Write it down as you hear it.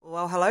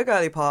Well, hello,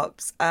 girly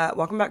pops.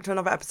 Welcome back to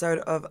another episode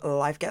of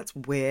Life Gets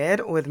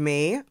Weird with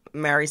me,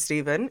 Mary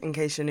Stephen, in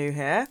case you're new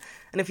here.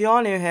 And if you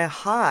are new here,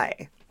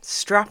 hi.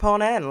 Strap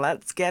on in.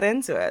 Let's get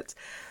into it.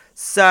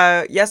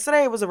 So,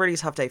 yesterday was a really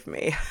tough day for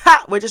me.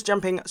 We're just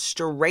jumping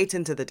straight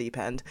into the deep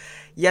end.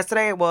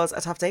 Yesterday it was a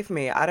tough day for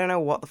me. I don't know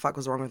what the fuck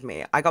was wrong with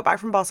me. I got back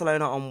from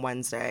Barcelona on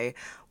Wednesday,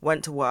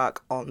 went to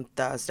work on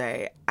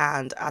Thursday,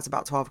 and at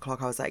about 12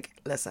 o'clock I was like,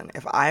 listen,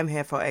 if I am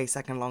here for a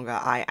second longer,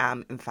 I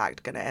am in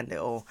fact going to end it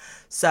all.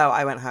 So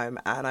I went home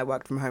and I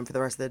worked from home for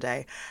the rest of the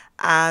day.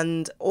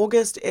 And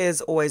August is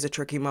always a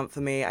tricky month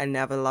for me. I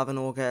never love an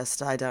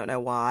August. I don't know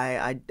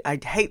why. I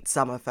hate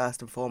summer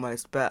first and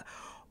foremost, but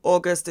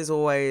August is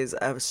always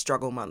a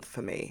struggle month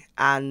for me.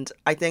 And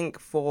I think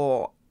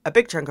for a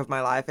big chunk of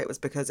my life, it was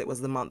because it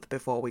was the month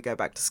before we go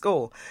back to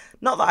school.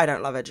 Not that I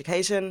don't love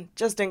education,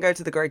 just didn't go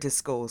to the greatest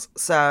schools.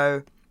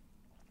 So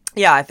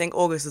yeah, I think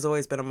August has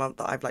always been a month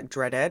that I've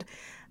dreaded.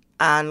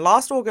 And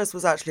last August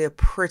was actually a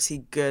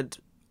pretty good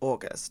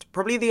August.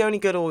 Probably the only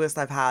good August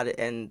I've had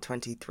in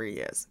 23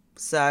 years.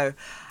 So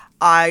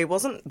I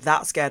wasn't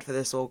that scared for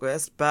this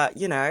August, but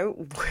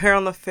we're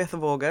on the 5th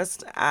of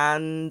August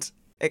and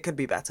it could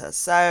be better.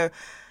 So,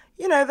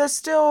 there's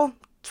still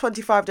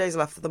 25 days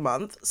left of the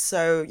month.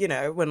 So,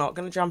 we're not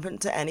going to jump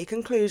into any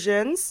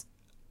conclusions.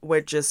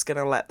 We're just going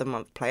to let the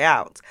month play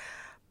out.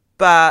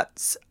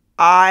 But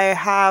I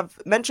have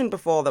mentioned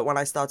before that when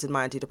I started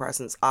my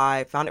antidepressants,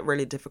 I found it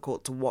really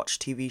difficult to watch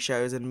TV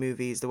shows and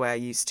movies the way I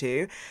used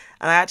to.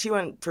 And I actually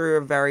went through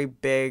a very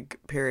big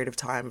period of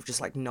time of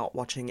just not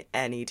watching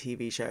any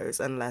TV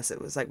shows unless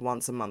it was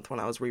once a month when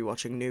I was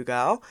rewatching New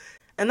Girl.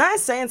 And that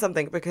is saying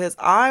something because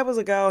I was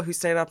a girl who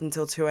stayed up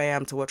until 2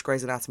 a.m. to watch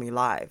Grey's Anatomy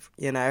live.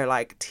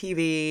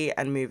 TV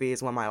and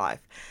movies were my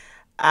life.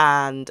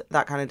 And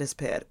that kind of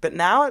disappeared. But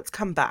now it's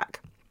come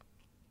back.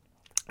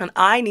 And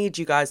I need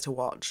you guys to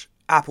watch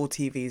Apple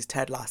TV's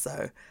Ted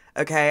Lasso.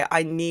 Okay,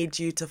 I need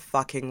you to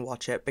fucking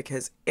watch it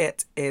because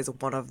it is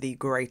one of the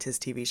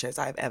greatest TV shows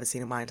I've ever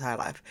seen in my entire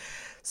life.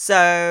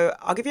 So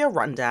I'll give you a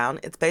rundown.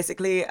 It's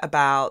basically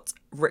about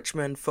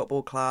Richmond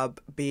Football Club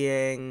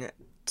being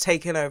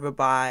taken over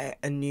by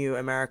a new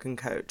American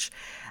coach.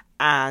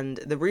 And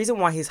the reason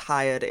why he's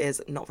hired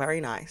is not very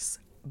nice,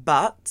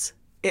 but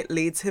it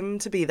leads him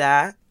to be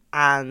there,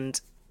 and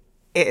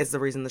it is the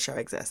reason the show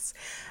exists.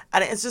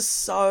 And it's just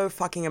so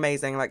fucking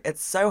amazing.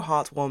 It's so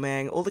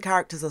heartwarming. All the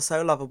characters are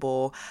so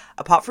lovable.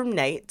 Apart from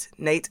Nate.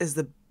 Nate is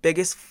the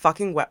biggest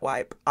fucking wet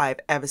wipe I've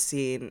ever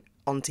seen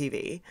on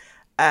TV.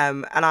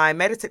 And I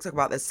made a TikTok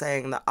about this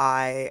saying that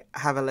I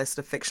have a list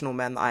of fictional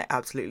men that I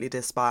absolutely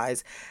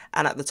despise.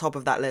 And at the top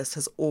of that list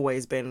has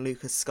always been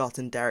Lucas Scott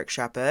and Derek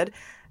Shepherd.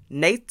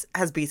 Nate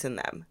has beaten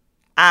them.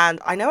 And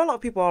I know a lot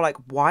of people are like,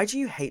 why do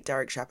you hate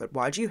Derek Shepherd?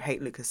 Why do you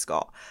hate Lucas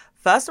Scott?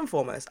 First and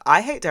foremost,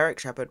 I hate Derek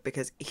Shepherd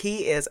because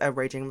he is a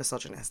raging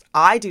misogynist.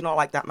 I do not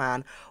like that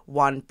man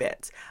one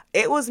bit.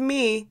 It was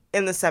me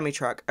in the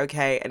semi-truck,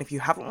 okay? And if you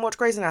haven't watched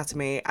Grey's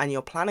Anatomy and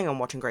you're planning on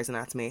watching Grey's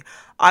Anatomy,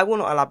 I will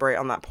not elaborate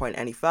on that point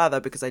any further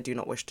because I do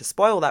not wish to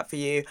spoil that for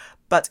you.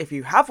 But if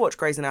you have watched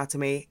Grey's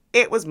Anatomy,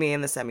 it was me in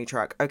the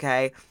semi-truck,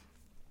 okay?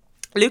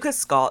 Lucas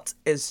Scott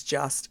is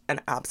just an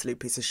absolute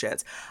piece of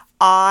shit.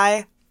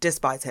 I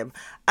despise him.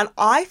 And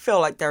I feel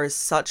like there is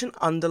such an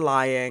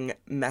underlying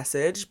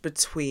message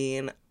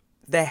between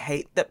the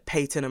hate that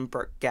Peyton and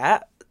Brooke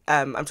get.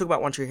 I'm talking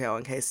about One Tree Hill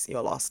in case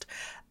you're lost.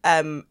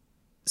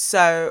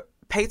 So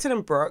Peyton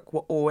and Brooke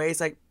were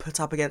always put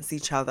up against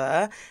each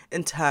other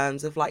in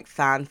terms of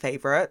fan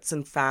favorites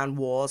and fan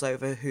wars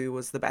over who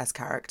was the best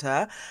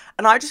character.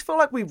 And I just feel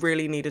like we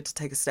really needed to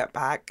take a step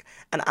back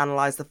and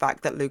analyze the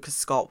fact that Lucas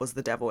Scott was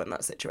the devil in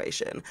that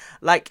situation.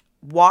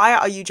 Why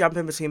are you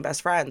jumping between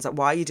best friends?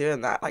 Why are you doing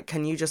that?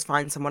 Can you just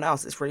find someone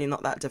else? It's really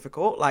not that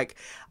difficult.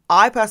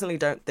 I personally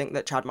don't think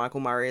that Chad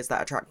Michael Murray is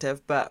that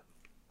attractive, but,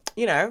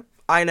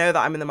 I know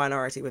that I'm in the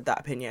minority with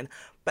that opinion.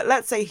 But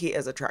let's say he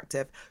is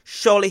attractive.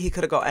 Surely he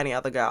could have got any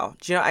other girl.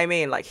 Do you know what I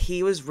mean?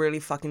 He was really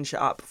fucking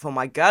shit up for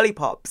my girly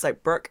pops.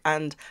 Brooke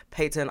and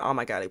Peyton are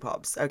my girly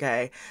pops,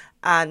 okay?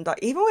 And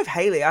even with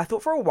Haley, I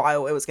thought for a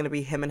while it was going to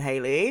be him and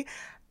Haley.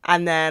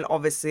 And then,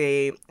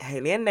 obviously,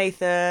 Haley and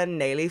Nathan,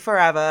 Naley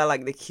forever,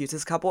 the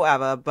cutest couple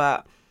ever.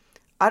 But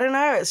I don't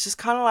know, it's just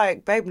kind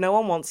of babe, no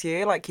one wants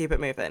you. Keep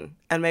it moving.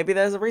 And maybe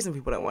there's a reason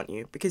people don't want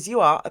you. Because you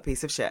are a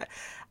piece of shit.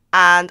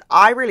 And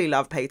I really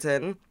love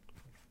Peyton.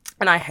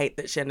 And I hate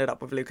that she ended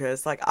up with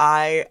Lucas.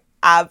 I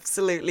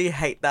absolutely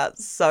hate that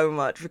so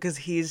much. Because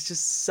he's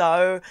just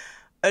so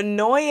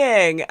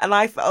annoying, and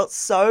I felt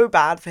so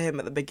bad for him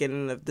at the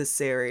beginning of the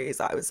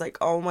series. I was like,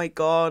 oh my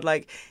god,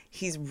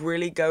 he's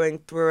really going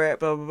through it,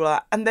 blah blah blah.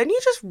 And then you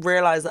just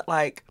realize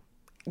that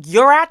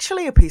you're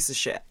actually a piece of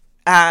shit.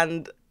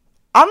 And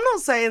I'm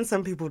not saying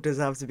some people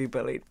deserve to be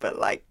bullied,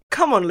 but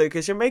come on,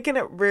 Lucas, you're making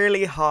it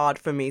really hard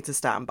for me to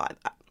stand by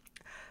that.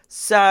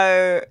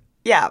 So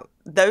yeah,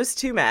 those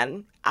two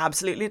men,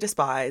 absolutely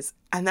despise.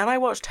 And then I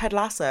watched Ted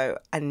Lasso,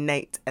 and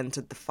Nate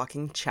entered the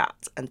fucking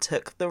chat and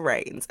took the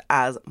reins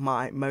as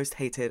my most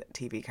hated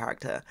TV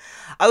character.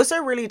 I also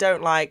really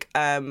don't like,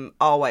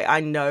 oh wait,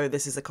 I know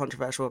this is a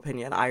controversial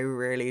opinion, I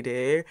really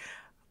do.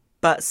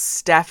 But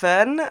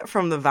Stefan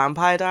from the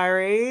Vampire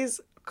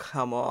Diaries,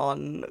 come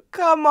on,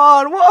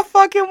 what a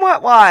fucking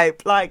wet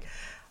wipe. Like,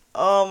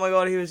 oh my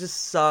god, he was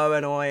just so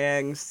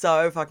annoying,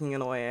 so fucking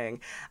annoying.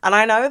 And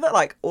I know that,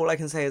 like, all I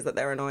can say is that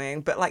they're annoying,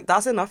 but, like,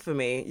 that's enough for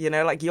me, you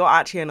know? Like, you're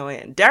actually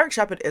annoying. Derek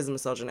Shepherd is a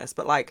misogynist,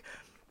 but, like,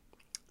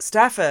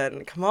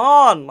 Stefan, come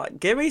on,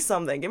 like, give me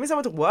something. Give me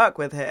someone to work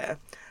with here.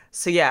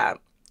 So, yeah,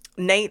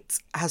 Nate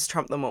has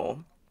trumped them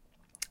all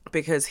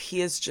because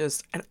he is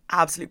just an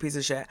absolute piece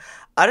of shit.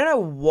 I don't know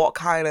what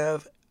kind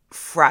of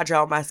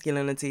fragile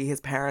masculinity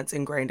his parents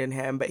ingrained in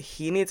him, but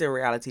he needs a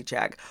reality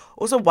check.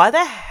 Also, why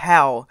the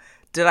hell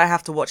did I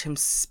have to watch him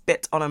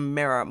spit on a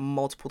mirror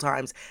multiple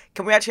times?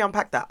 Can we actually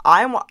unpack that?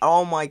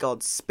 Oh my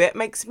god, spit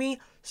makes me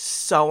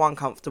so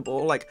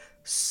uncomfortable. Like,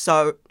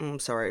 so,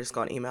 sorry, I just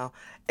got an email.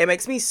 It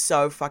makes me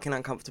so fucking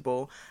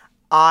uncomfortable.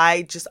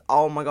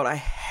 Oh my god, I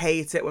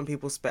hate it when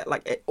people spit.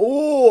 Like,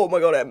 oh my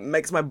god, it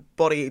makes my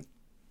body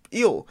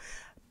ew.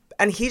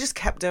 And he just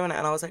kept doing it,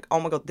 and I was like, oh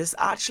my god, this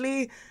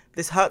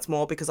hurts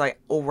more because I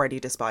already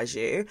despise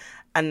you,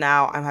 and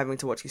now I'm having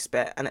to watch you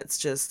spit, and it's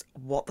just,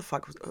 what the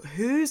fuck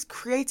whose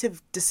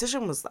creative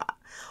decision was that?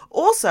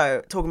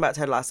 Also, talking about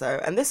Ted Lasso,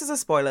 and this is a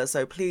spoiler,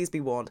 so please be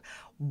warned,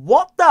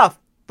 what the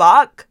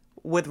fuck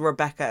with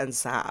Rebecca and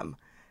Sam?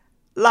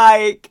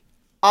 Like,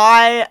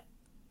 I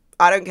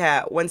don't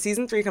care. When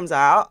season 3 comes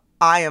out,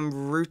 I am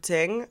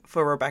rooting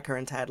for Rebecca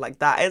and Ted. Like,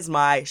 that is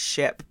my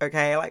ship,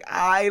 okay? Like,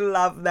 I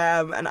love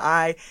them and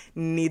I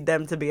need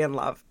them to be in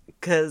love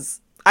because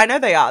I know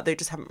they are. They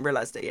just haven't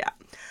realized it yet.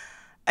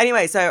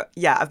 Anyway, so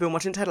yeah, I've been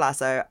watching Ted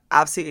Lasso.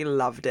 Absolutely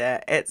loved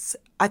it.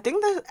 I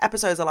think the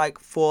episodes are like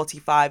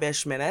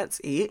 45-ish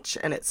minutes each,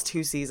 and it's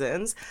 2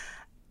 seasons.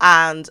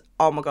 And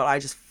oh my god, I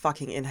just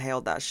fucking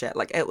inhaled that shit.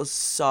 Like, it was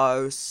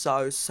so,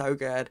 so, so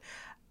good.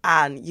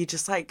 And you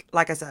just, like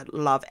I said,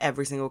 love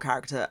every single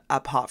character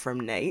apart from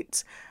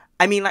Nate.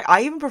 I mean, like,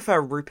 I even prefer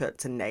Rupert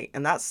to Nate,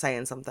 and that's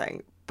saying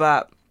something.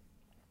 But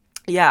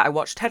yeah, I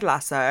watched Ted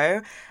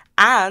Lasso,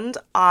 and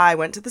I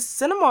went to the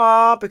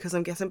cinema because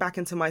I'm getting back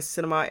into my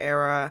cinema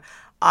era.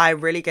 I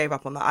really gave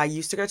up on that. I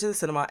used to go to the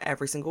cinema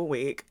every single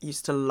week,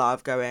 used to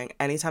love going.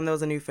 Anytime there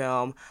was a new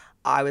film,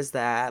 I was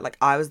there. Like,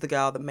 I was the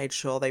girl that made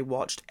sure they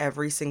watched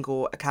every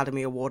single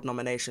Academy Award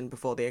nomination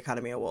before the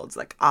Academy Awards.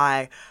 Like,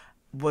 I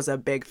was a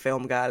big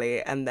film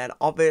girly, and then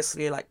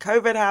obviously, like,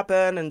 COVID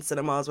happened and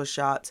cinemas were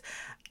shut.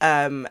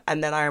 And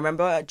then I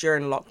remember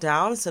during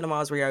lockdown,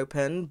 cinemas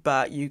reopened,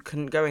 but you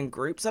couldn't go in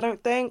groups, I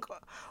don't think,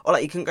 or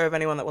like you couldn't go with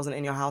anyone that wasn't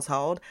in your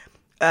household.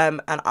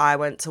 And I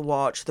went to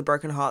watch the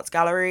Broken Hearts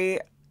Gallery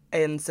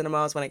in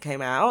cinemas when it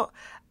came out,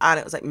 and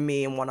it was like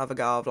me and one other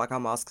girl with like our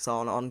masks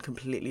on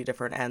completely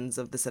different ends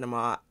of the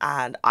cinema,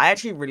 and I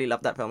actually really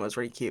loved that film. It was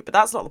really cute, but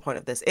that's not the point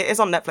of this. It is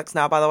on Netflix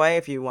now, by the way,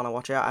 if you want to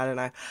watch it. I don't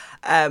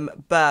know.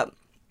 But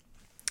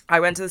I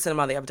went to the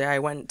cinema the other day. I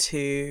went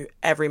to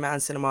Everyman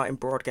Cinema in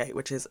Broadgate,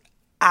 which is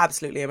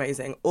absolutely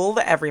amazing. All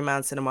the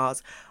Everyman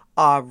cinemas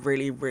are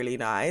really, really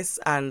nice.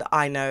 And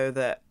I know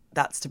that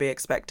that's to be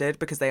expected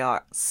because they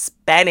are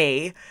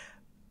spenny.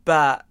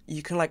 But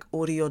you can, like,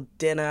 order your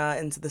dinner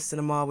into the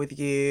cinema with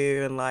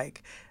you, and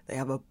like they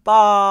have a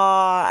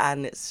bar,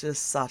 and it's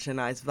just such a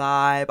nice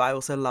vibe. I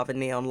also love a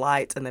neon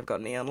light, and they've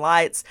got neon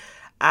lights,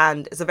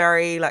 and it's a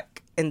very,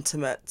 like,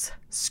 intimate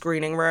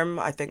screening room.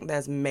 I think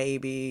there's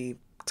maybe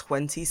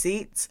 20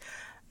 seats.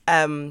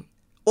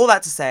 All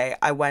that to say,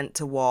 I went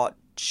to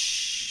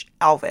watch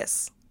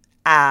Elvis,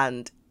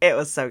 and it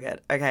was so good.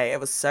 Okay, it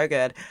was so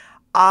good.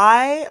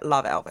 I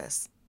love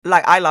Elvis.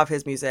 Like, I love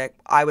his music.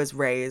 I was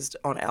raised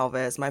on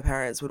Elvis. My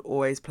parents would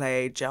always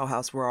play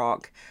Jailhouse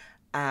Rock,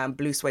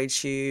 Blue Suede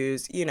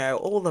Shoes, you know,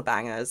 all the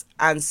bangers.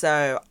 And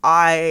so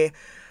I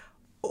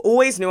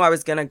always knew I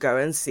was going to go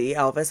and see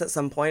Elvis at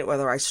some point,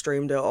 whether I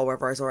streamed it or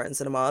whether I saw it in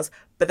cinemas.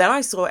 But then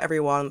I saw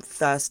everyone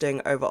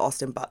thirsting over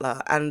Austin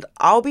Butler. And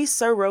I'll be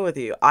so real with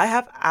you, I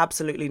have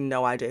absolutely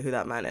no idea who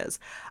that man is.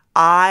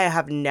 I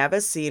have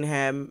never seen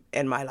him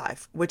in my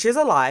life, which is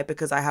a lie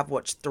because I have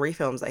watched 3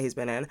 films that he's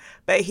been in,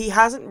 but he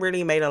hasn't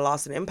really made a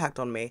lasting impact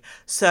on me.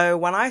 So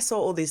when I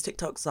saw all these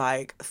TikToks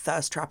like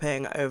thirst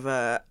trapping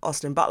over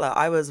Austin Butler,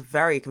 I was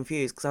very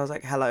confused because I was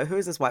like, hello, who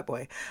is this white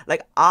boy?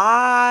 Like,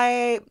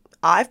 I've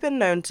been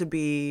known to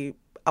be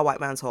a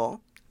white man's whore,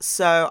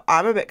 so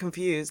I'm a bit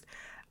confused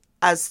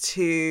as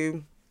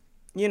to,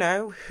 you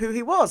know, who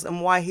he was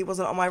and why he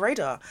wasn't on my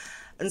radar.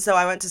 And so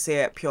I went to see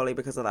it purely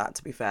because of that,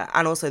 to be fair,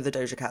 and also the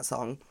Doja Cat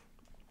song.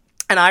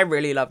 And I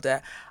really loved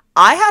it.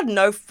 I had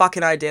no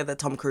fucking idea that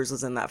Tom Cruise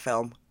was in that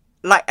film.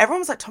 Like, everyone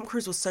was like, Tom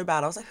Cruise was so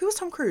bad. I was like, who was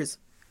Tom Cruise?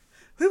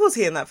 Who was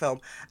he in that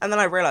film? And then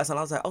I realised, and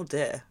I was like, oh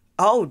dear.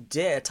 Oh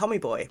dear, Tommy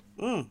boy.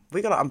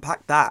 We gotta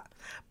unpack that.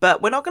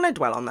 But we're not gonna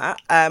dwell on that.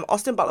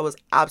 Austin Butler was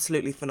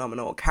absolutely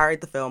phenomenal.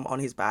 Carried the film on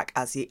his back,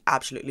 as he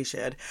absolutely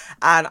should.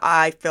 And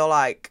I feel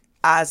like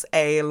as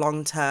a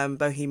long-term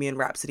Bohemian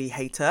Rhapsody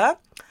hater.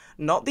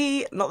 Not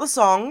the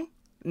song,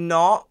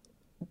 not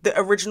the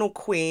original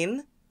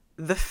Queen,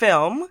 the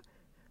film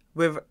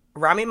with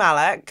Rami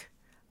Malek.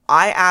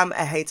 I am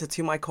a hater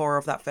to my core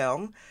of that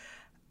film.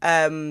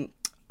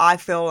 I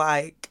feel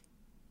like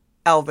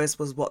Elvis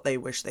was what they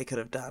wish they could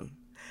have done.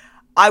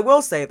 I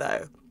will say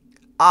though,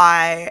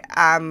 I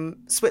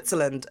am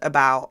Switzerland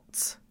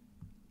about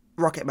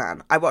Rocket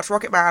Man. I watched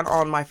Rocket Man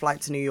on my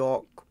flight to New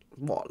York,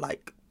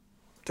 like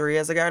 3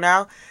 years ago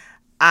now?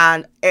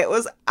 And it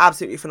was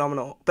absolutely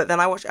phenomenal. But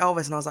then I watched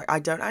Elvis and I was like, I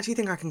don't actually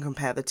think I can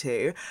compare the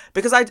two.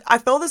 Because I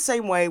feel the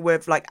same way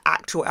with like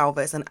actual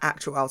Elvis and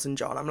actual Elton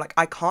John. I'm like,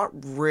 I can't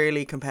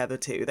really compare the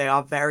two. They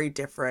are very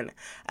different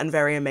and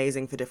very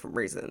amazing for different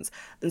reasons.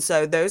 And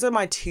so those are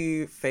my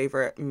two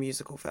favorite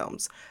musical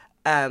films.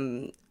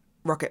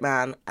 Rocket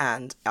Man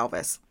and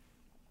Elvis.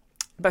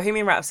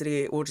 Bohemian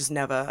Rhapsody it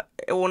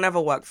will never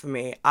work for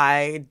me.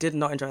 I did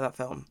not enjoy that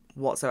film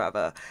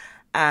whatsoever.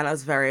 And I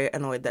was very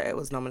annoyed that it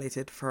was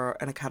nominated for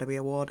an Academy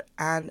Award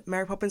and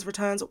Mary Poppins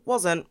Returns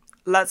wasn't.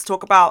 Let's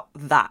talk about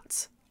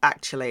that.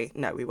 Actually,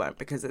 no, we won't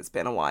because it's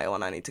been a while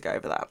and I need to go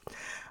over that.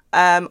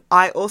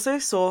 I also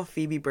saw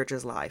Phoebe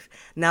Bridgers live.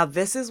 Now,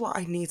 this is what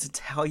I need to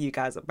tell you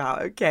guys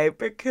about, okay?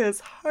 Because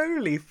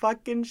holy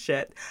fucking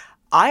shit,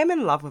 I am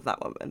in love with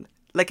that woman.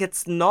 Like,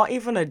 it's not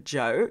even a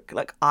joke.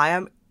 Like, I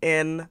am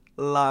in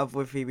love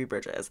with Phoebe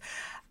Bridgers.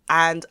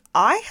 And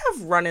I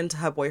have run into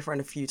her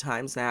boyfriend a few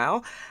times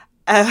now,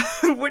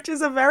 which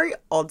is a very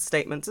odd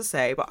statement to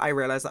say, but I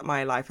realize that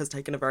my life has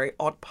taken a very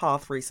odd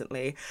path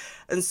recently.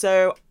 And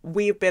so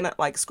we've been at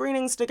like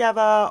screenings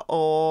together,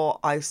 or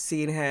I've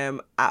seen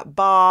him at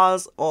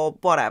bars or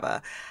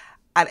whatever.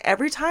 And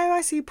every time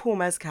I see Paul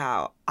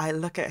Mescal, I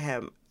look at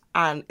him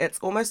and it's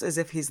almost as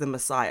if he's the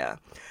Messiah.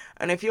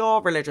 And if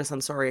you're religious,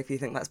 I'm sorry if you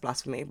think that's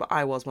blasphemy, but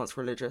I was once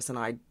religious and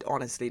I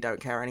honestly don't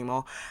care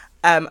anymore.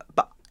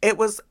 But it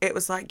was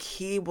like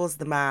he was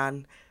the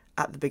man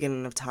at the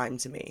beginning of time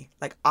to me.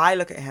 Like, I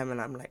look at him and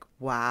I'm like,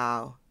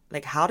 wow.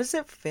 Like, how does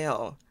it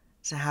feel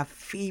to have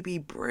Phoebe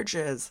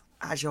Bridgers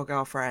as your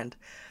girlfriend?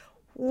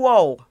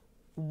 Whoa.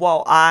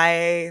 Whoa.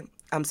 I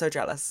am so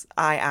jealous.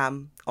 I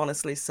am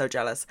honestly so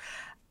jealous.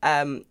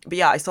 But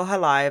yeah, I saw her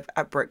live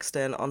at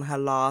Brixton on her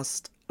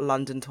last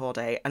London tour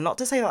date. And not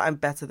to say that I'm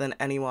better than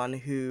anyone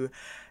who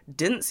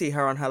didn't see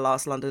her on her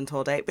last London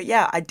tour date, but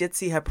yeah, I did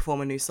see her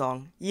perform a new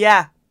song.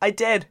 Yeah, I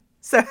did.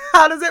 So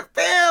how does it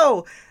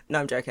feel? No,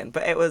 I'm joking.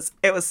 But it was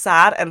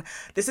sad. And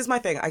this is my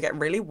thing. I get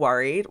really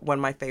worried when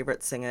my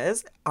favorite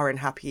singers are in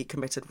happy,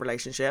 committed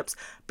relationships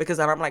because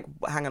then I'm like,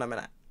 hang on a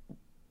minute.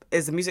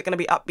 Is the music going to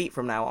be upbeat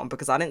from now on?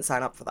 Because I didn't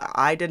sign up for that.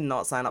 I did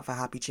not sign up for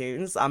happy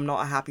tunes. I'm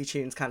not a happy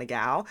tunes kind of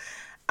gal.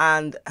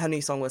 And her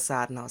new song was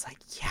sad. And I was like,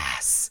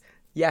 yes.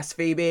 Yes,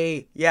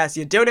 Phoebe. Yes,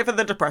 you're doing it for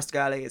the depressed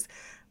girlies.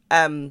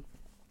 But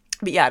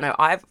yeah, no,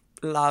 I've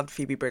loved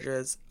Phoebe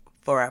Bridgers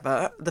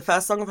forever. The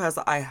first song of hers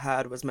that I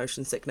heard was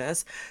Motion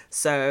Sickness.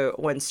 So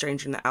when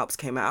Stranger in the Alps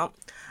came out.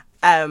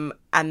 And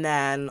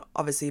then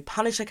obviously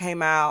Punisher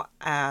came out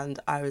and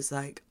I was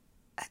like,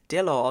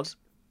 dear Lord,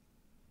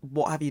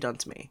 what have you done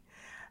to me?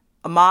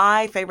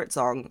 My favorite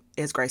song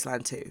is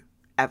Graceland 2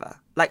 ever.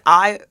 Like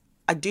I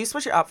do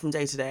switch it up from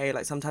day to day.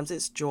 Like sometimes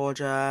it's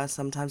Georgia,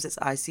 sometimes it's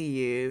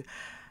ICU,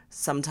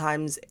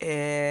 sometimes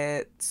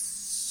it's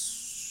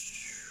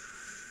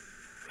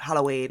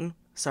Halloween.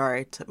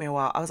 Sorry, it took me a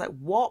while. I was like,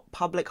 what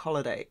public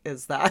holiday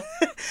is that?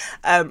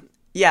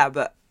 Yeah,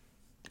 but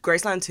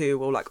Graceland 2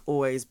 will like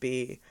always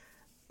be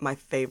my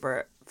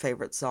favorite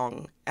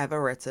song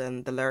ever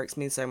written. The lyrics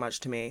mean so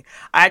much to me.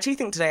 I actually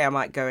think today I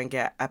might go and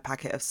get a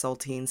packet of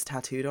saltines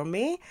tattooed on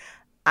me.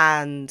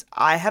 And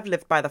I have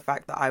lived by the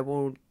fact that I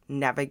will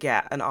never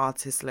get an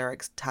artist's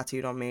lyrics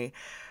tattooed on me.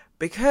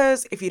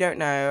 Because if you don't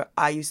know,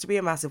 I used to be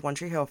a massive One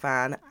Tree Hill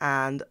fan,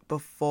 and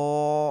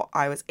before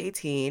I was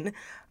 18,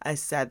 I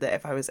said that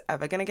if I was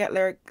ever going to get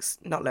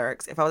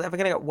if I was ever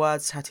going to get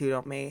words tattooed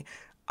on me,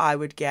 I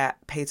would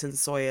get Peyton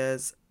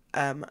Sawyer's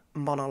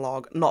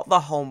monologue, not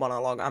the whole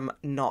monologue, I'm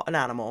not an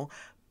animal,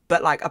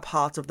 but like a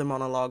part of the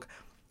monologue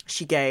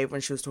she gave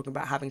when she was talking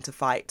about having to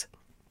fight,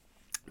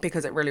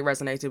 because it really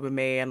resonated with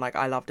me and like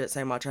I loved it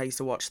so much. I used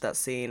to watch that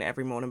scene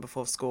every morning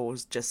before school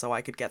just so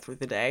I could get through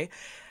the day.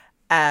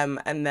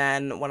 And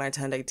then when I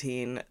turned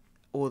 18,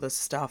 all the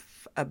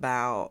stuff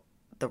about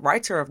the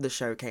writer of the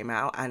show came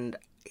out, and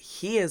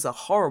he is a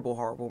horrible,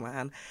 horrible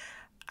man.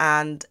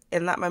 And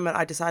in that moment,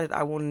 I decided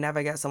I will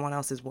never get someone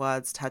else's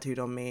words tattooed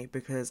on me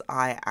because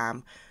I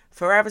am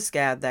forever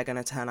scared they're going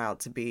to turn out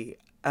to be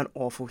an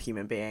awful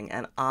human being,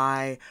 and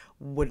I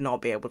would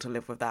not be able to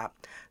live with that.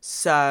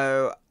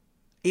 So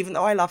even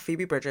though I love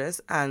Phoebe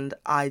Bridgers and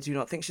I do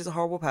not think she's a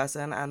horrible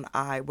person, and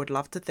I would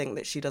love to think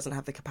that she doesn't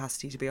have the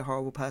capacity to be a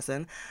horrible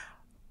person,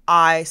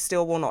 I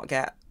still will not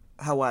get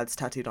her words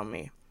tattooed on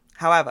me.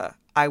 However,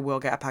 I will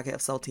get a packet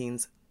of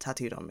saltines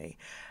tattooed on me.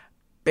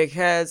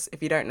 Because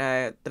if you don't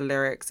know, the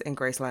lyrics in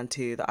Graceland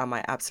 2 that are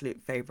my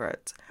absolute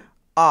favourite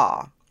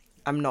are,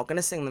 I'm not going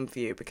to sing them for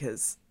you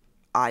because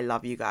I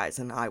love you guys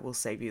and I will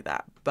save you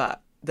that.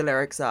 But the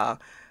lyrics are,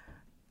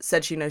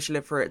 said she knows she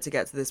lived for it to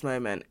get to this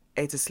moment,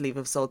 ate a sleeve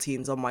of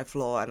saltines on my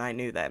floor, and I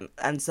knew then.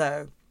 And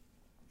so,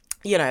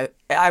 you know,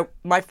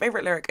 my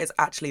favorite lyric is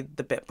actually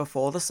the bit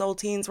before the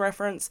saltines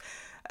reference.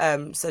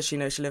 Says she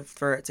knows she lived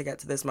for it to get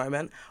to this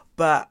moment,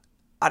 but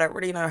I don't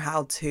really know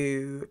how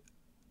to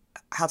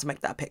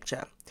make that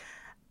picture.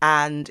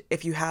 And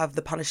if you have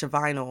the Punisher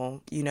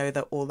vinyl, you know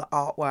that all the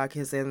artwork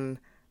is in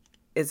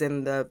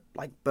the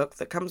like book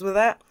that comes with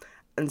it.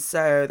 And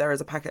so there is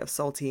a packet of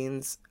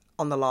saltines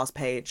on the last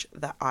page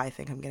that I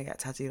think I'm gonna get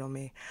tattooed on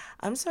me.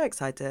 I'm so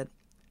excited.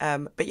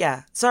 But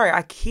yeah, sorry,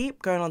 I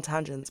keep going on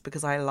tangents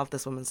because I love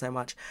this woman so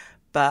much.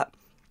 But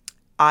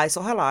I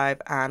saw her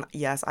live, and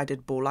yes, I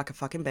did bawl like a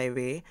fucking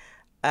baby.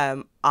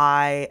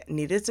 I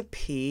needed to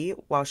pee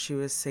while she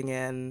was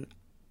singing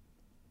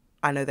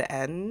I Know the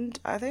End,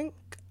 I think.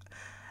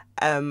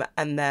 And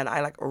then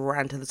I like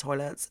ran to the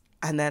toilets.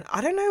 And then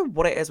I don't know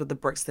what it is with the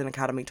Brixton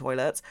Academy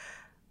toilets.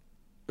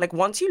 Like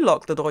once you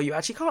lock the door, you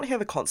actually can't hear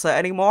the concert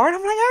anymore. And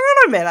I'm like, hang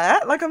on a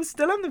minute, like I'm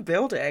still in the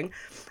building.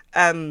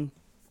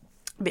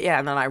 But yeah,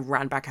 and then I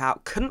ran back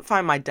out. Couldn't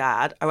find my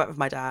dad. I went with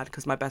my dad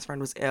because my best friend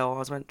was ill. I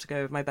was meant to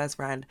go with my best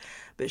friend,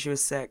 but she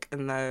was sick.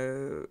 And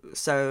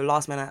so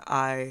last minute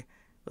I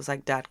was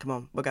like, Dad, come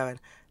on, we're going.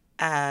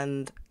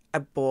 And I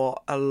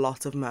bought a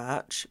lot of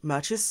merch.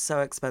 Merch is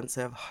so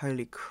expensive.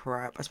 Holy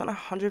crap. I spent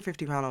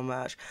 £150 on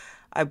merch.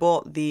 I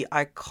bought the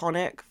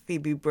iconic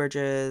Phoebe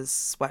Bridgers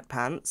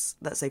sweatpants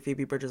that say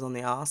Phoebe Bridgers on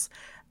the arse.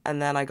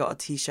 And then I got a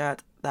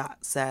t-shirt that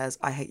says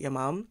I hate your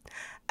mum.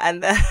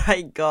 And then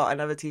I got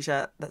another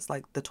t-shirt that's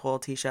like the tour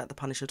t-shirt, the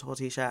Punisher tour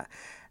t-shirt.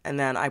 And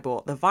then I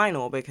bought the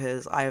vinyl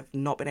because I have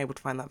not been able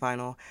to find that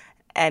vinyl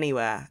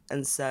anywhere.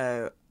 And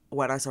so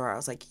when I saw her, I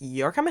was like,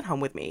 you're coming home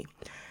with me.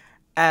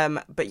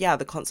 But yeah,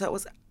 the concert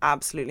was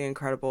absolutely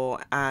incredible.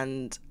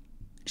 And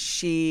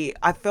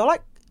I feel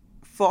like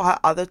for her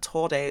other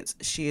tour dates,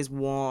 she has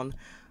worn,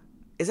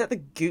 is it the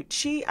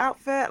Gucci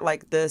outfit?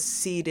 Like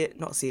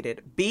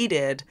the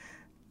beaded,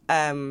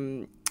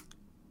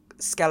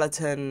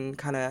 skeleton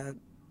kind of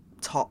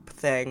top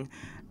thing.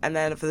 And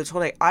then for the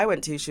tour date I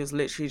went to, she was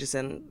literally just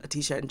in a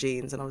t-shirt and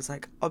jeans, and I was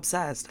like,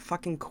 obsessed,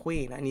 fucking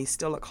queen, and you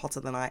still look hotter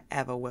than I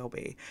ever will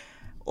be.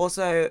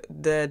 Also,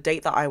 the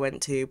date that I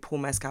went to, Paul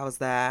Mescal was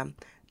there,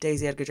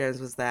 Daisy Edgar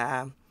Jones was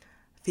there,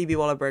 Phoebe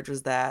Waller-Bridge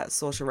was there,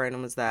 Saoirse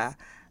Ronan was there.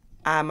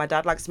 And my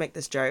dad likes to make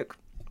this joke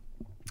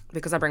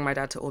because I bring my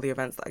dad to all the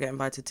events that I get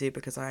invited to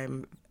because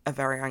I'm a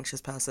very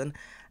anxious person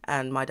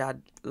and my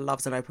dad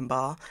loves an open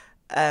bar.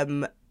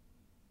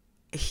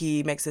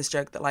 He makes this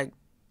joke that like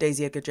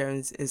Daisy Edgar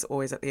Jones is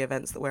always at the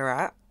events that we're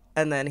at,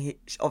 and then he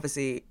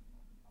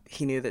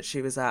knew that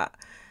she was at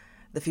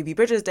the Phoebe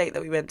Bridgers date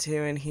that we went to,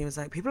 and he was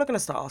like, people are going to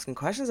start asking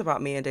questions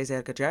about me and Daisy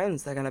Edgar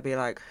Jones. They're going to be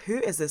like, who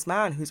is this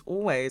man who's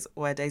always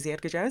where Daisy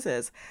Edgar Jones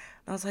is?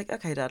 And I was like,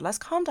 okay, Dad, let's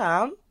calm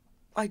down.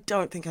 I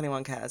don't think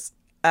anyone cares.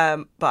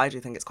 But I do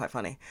think it's quite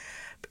funny.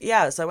 But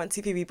yeah, so I went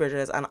to Phoebe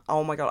Bridgers, and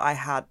oh my God, I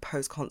had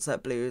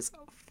post-concert blues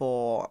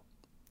for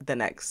the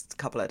next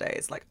couple of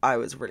days. Like, I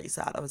was really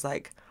sad. I was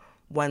like,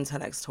 when's her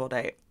next tour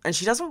date? And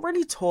she doesn't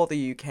really tour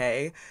the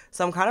UK,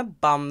 so I'm kind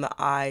of bummed that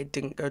I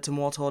didn't go to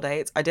more tour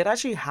dates. I did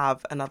actually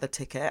have another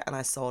ticket and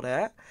I sold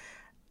it,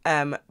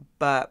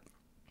 but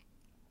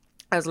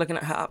I was looking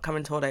at her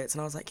upcoming tour dates and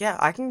I was like, yeah,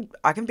 I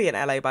can be in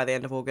LA by the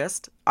end of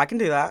August. I can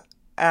do that.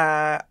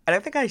 I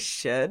don't think I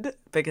should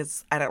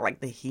because I don't like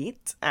the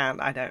heat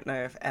and I don't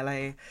know if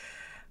LA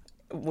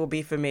will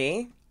be for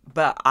me,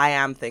 but I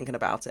am thinking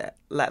about it.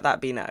 Let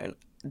that be known.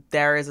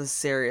 There is a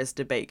serious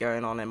debate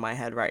going on in my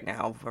head right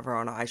now of whether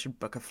or not I should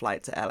book a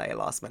flight to LA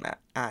last minute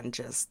and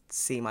just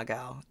see my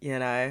girl,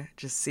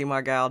 just see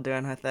my girl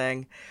doing her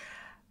thing.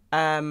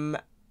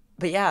 But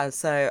yeah,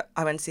 so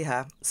I went to see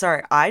her.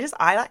 Sorry, I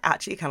like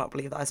actually cannot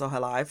believe that I saw her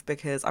live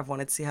because I've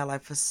wanted to see her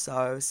live for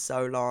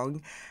so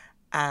long,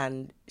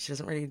 and she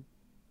doesn't really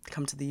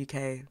come to the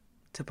UK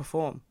to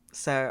perform.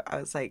 So I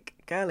was like,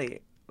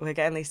 girly, we're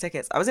getting these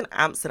tickets. I was in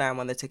Amsterdam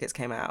when the tickets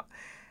came out,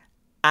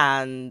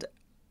 and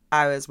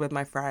I was with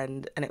my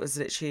friend, and it was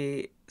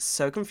literally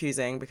so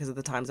confusing because of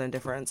the time zone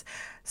difference.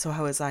 So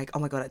I was like, oh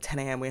my God, at 10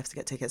 a.m. we have to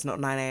get tickets,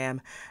 not 9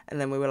 a.m. And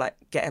then we were like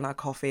getting our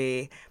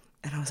coffee,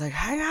 and I was like,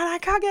 hang on, I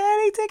can't get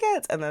any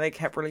tickets. And then they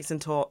kept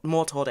releasing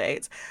more tour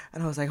dates,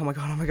 and I was like, oh my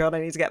God,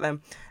 I need to get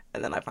them.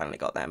 And then I finally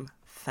got them.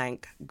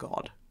 Thank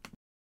God.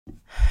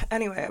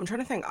 Anyway, I'm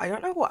trying to think. I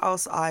don't know what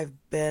else I've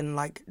been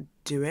like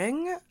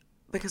doing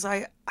because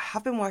I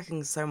have been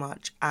working so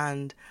much,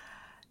 and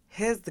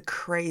here's the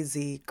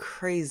crazy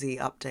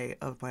update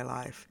of my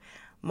life.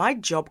 My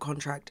job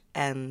contract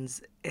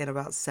ends in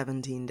about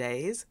 17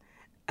 days.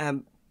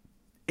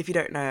 If you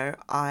don't know,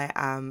 I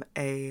am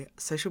a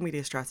social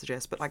media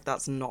strategist, but like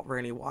that's not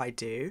really what I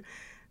do.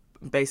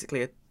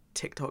 Basically a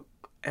TikTok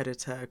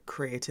editor,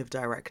 creative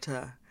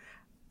director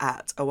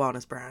at a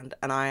wellness brand,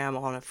 and I am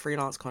on a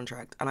freelance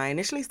contract. And I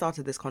initially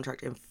started this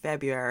contract in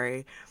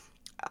February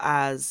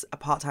as a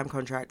part-time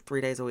contract, 3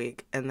 days a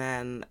week. And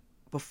then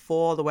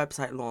before the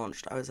website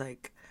launched, I was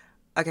like,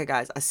 okay,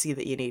 guys, I see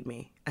that you need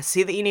me.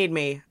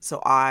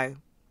 So I'll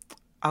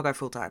go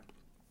full-time.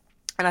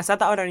 And I said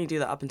that I would only do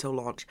that up until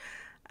launch.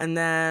 And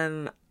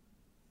then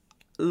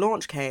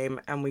launch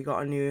came and we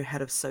got a new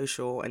head of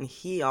social and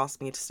he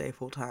asked me to stay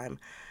full time.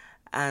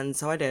 And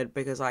so I did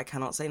because I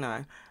cannot say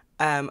no.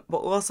 But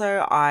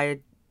also I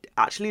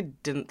actually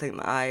didn't think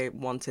that I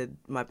wanted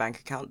my bank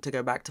account to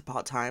go back to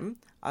part time.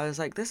 I was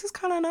like, this is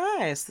kind of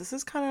nice. This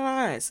is kind of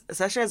nice.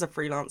 Especially as a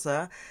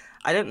freelancer.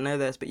 I didn't know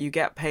this, but you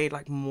get paid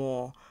like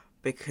more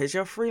because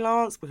you're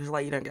freelance because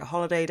like you don't get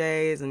holiday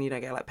days and you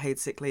don't get like paid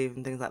sick leave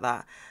and things like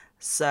that.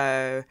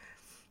 So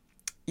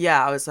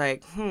yeah, I was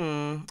like,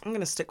 I'm going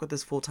to stick with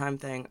this full time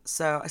thing.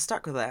 So I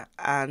stuck with it.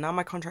 And now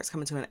my contract's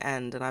coming to an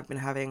end, and I've been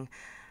having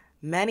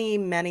many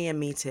a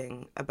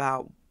meeting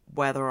about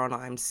whether or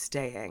not I'm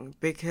staying.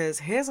 Because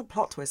here's a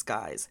plot twist,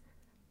 guys.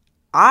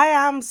 I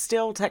am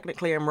still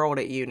technically enrolled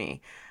at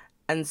uni.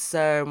 And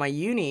so my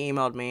uni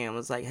emailed me and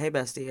was like, hey,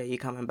 bestie, are you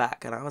coming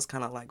back? And I was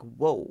kind of like,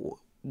 whoa,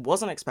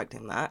 wasn't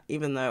expecting that,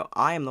 even though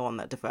I am the one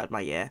that deferred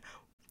my year.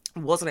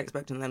 Wasn't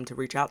expecting them to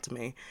reach out to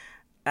me.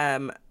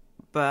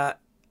 But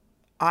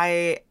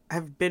I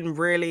have been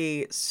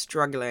really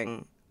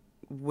struggling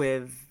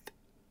with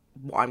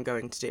what I'm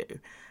going to do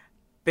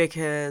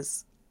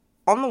because,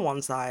 on the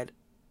one side,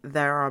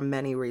 there are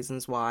many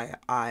reasons why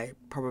I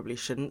probably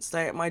shouldn't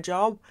stay at my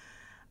job.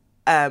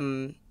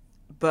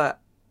 But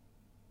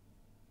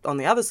on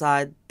the other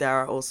side, there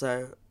are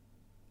also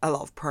a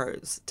lot of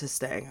pros to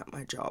staying at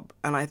my job.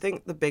 And I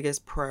think the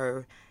biggest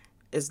pro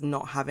is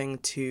not having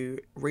to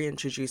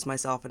reintroduce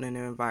myself in a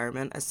new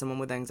environment. As someone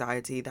with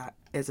anxiety, that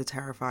is a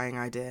terrifying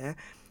idea.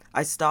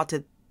 I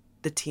started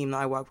the team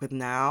that I work with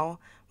now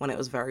when it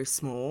was very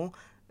small,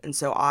 and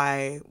so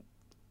I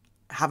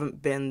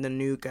haven't been the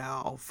new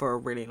girl for a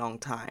really long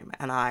time,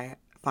 and I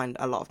find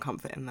a lot of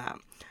comfort in that.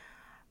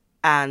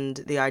 And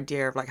the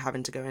idea of like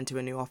having to go into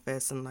a new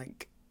office and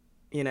like,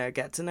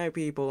 get to know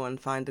people and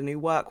find a new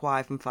work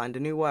wife and find a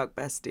new work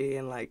bestie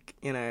and like,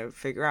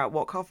 figure out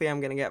what coffee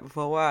I'm going to get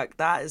before work.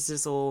 That is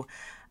just all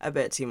a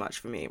bit too much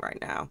for me right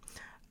now.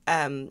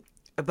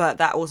 But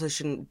that also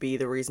shouldn't be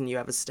the reason you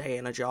ever stay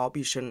in a job.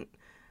 You shouldn't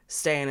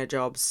stay in a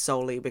job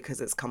solely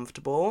because it's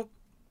comfortable.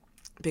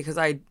 Because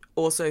I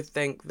also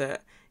think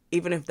that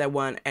even if there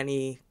weren't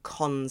any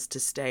cons to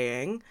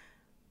staying,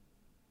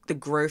 the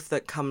growth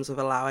that comes with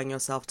allowing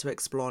yourself to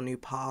explore new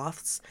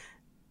paths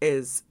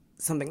is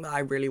something that I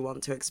really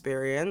want to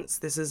experience.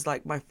 This is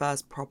like my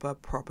first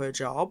proper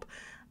job,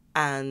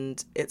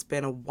 and it's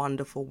been a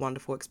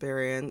wonderful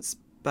experience.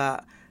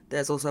 But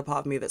there's also a part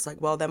of me that's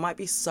like, well, there might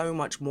be so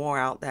much more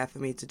out there for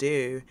me to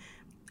do.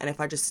 And if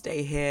I just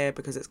stay here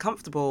because it's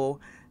comfortable,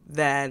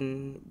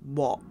 then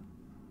what?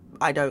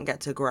 I don't get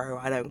to grow.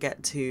 I don't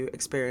get to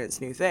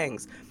experience new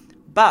things.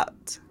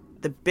 But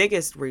the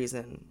biggest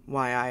reason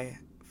why I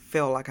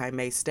feel like I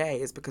may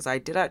stay is because I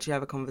did actually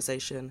have a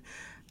conversation,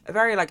 a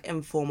very like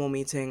informal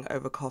meeting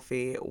over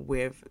coffee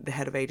with the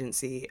head of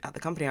agency at the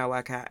company I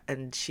work at,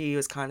 and she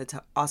was kind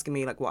of asking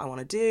me like what I want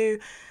to do,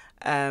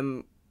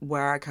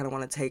 where I kind of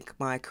want to take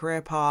my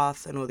career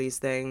path and all these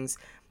things.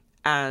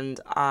 And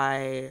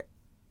I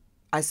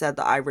said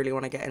that I really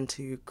want to get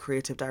into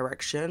creative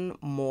direction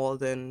more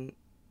than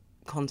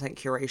content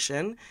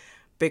curation,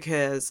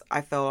 because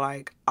I feel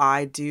like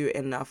I do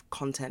enough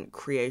content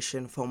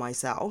creation for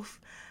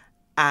myself.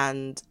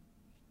 And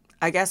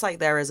I guess like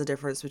there is a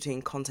difference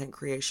between content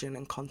creation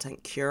and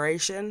content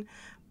curation,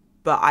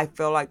 but I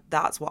feel like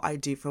that's what I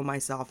do for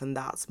myself and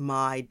that's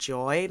my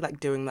joy, like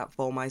doing that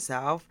for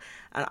myself.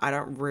 And I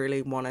don't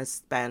really want to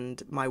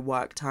spend my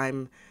work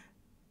time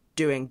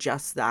doing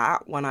just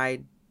that when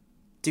I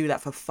do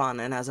that for fun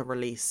and as a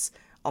release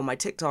on my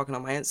TikTok and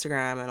on my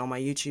Instagram and on my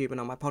YouTube and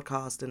on my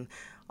podcast and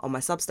on my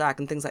Substack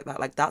and things like that.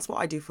 Like that's what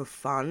I do for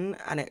fun,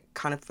 and it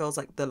kind of feels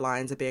like the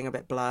lines are being a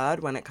bit blurred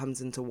when it comes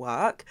into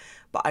work.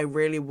 But I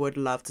really would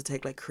love to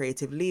take like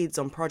creative leads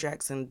on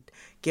projects and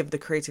give the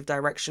creative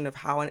direction of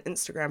how an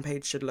Instagram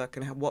page should look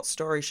and what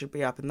story should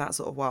be up and that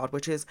sort of world,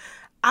 which is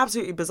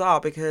absolutely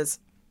bizarre because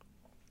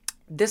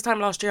this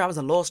time last year I was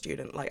a law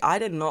student. Like I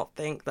did not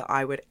think that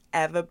I would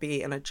ever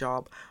be in a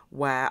job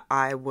where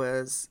I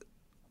was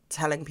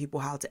telling people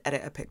how to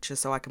edit a picture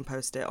so I can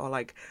post it, or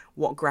like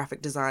what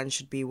graphic design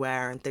should be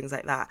where and things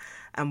like that,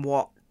 and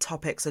what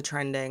topics are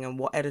trending and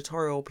what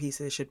editorial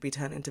pieces should be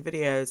turned into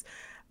videos.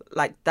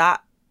 Like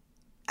that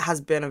has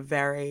been a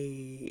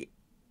very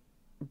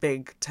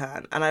big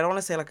turn. And I don't want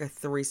to say like a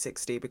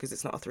 360 because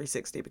it's not a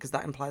 360 because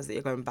that implies that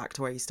you're going back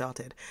to where you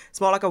started. It's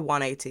more like a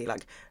 180.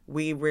 Like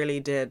we really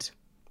did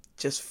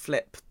just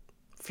flip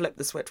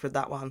the switch with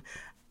that one.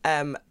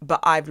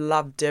 But I've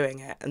loved doing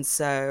it. And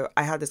so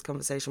I had this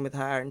conversation with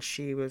her, and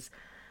she was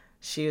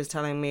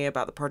telling me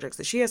about the projects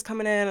that she has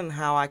coming in and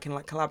how I can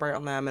like collaborate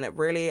on them, and it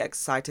really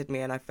excited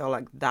me. And I feel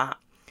like that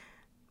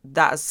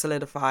has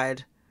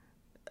solidified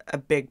a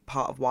big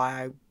part of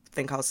why I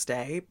think I'll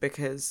stay,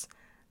 because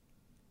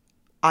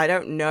I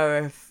don't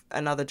know if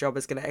another job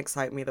is going to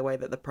excite me the way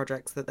that the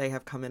projects that they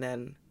have coming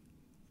in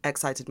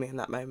excited me in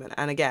that moment.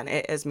 And again,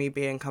 it is me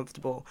being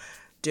comfortable.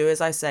 Do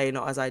as I say,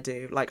 not as I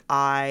do. Like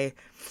I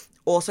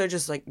also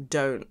just like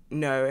don't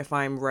know if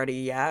I'm ready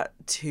yet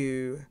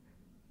to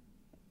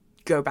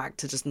go back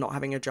to just not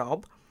having a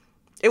job.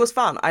 it was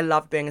fun. I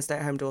loved being a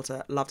stay-at-home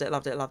daughter. Loved it,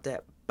 loved it, loved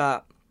it.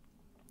 But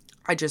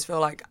I just feel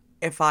like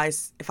if I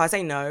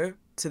say no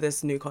to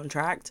this new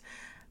contract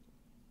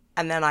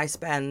and then I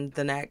spend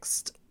the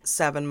next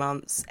 7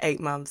 months, 8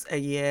 months, a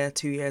year,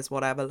 2 years,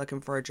 whatever,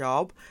 looking for a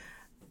job,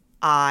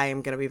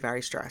 I'm going to be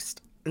very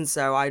stressed. And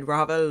so I'd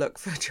rather look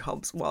for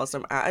jobs whilst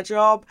I'm at a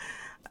job.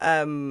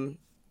 I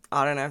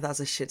don't know if that's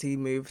a shitty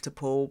move to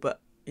pull, but,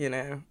 you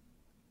know,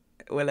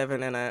 we're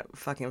living in a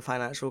fucking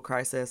financial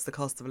crisis. The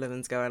cost of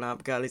living's going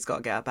up. Girlie's got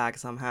to get a bag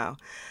somehow.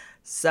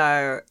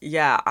 So,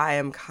 yeah, I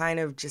am kind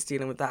of just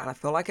dealing with that. And I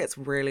feel like it's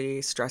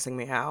really stressing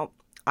me out.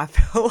 I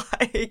feel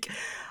like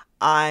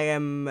I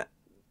am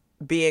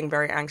being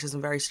very anxious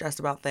and very stressed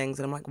about things.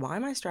 And I'm like, why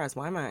am I stressed?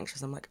 Why am I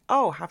anxious? I'm like,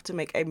 oh, have to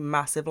make a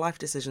massive life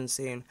decision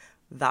soon.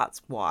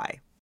 That's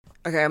why.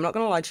 Okay, I'm not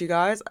going to lie to you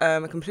guys. I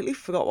completely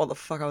forgot what the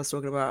fuck I was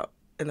talking about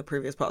in the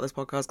previous part of this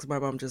podcast because my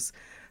mum just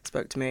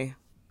spoke to me.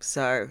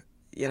 So,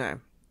 you know,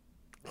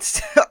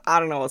 I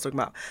don't know what I was talking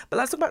about. But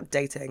let's talk about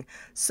dating.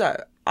 So,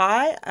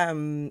 I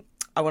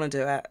want to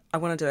do it. I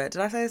want to do it.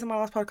 Did I say this in my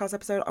last podcast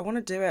episode? I want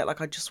to do it. Like,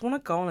 I just want to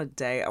go on a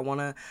date. I want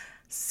to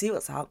see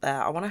what's out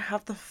there. I want to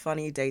have the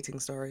funny dating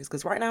stories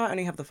because right now I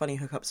only have the funny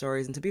hookup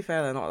stories, and to be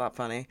fair, they're not that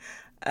funny.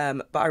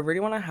 But I really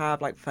want to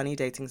have like funny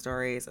dating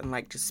stories and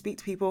like just speak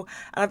to people.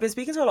 And I've been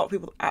speaking to a lot of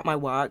people at my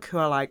work who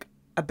are like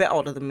a bit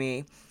older than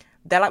me.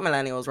 They're like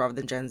millennials rather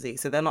than Gen Z,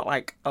 so they're not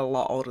like a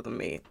lot older than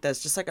me.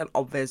 There's just like an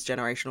obvious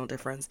generational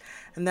difference.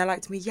 And they're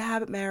like to me, yeah,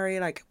 but Mary,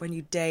 like when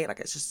you date, like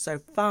it's just so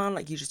fun.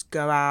 Like you just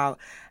go out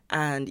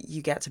and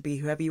you get to be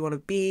whoever you want to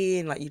be,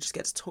 and like you just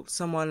get to talk to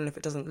someone, and if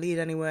it doesn't lead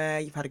anywhere,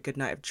 you've had a good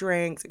night of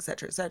drinks,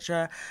 etc.,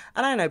 etc.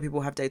 And I know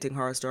people have dating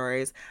horror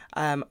stories.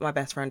 My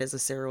best friend is a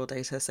serial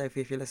dater.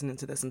 Sophie, if you're listening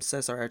to this, I'm so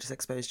sorry I just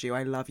exposed you.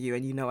 I love you,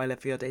 and you know I live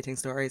for your dating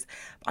stories.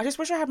 But I just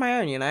wish I had my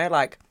own, you know,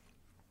 like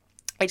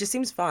it just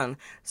seems fun.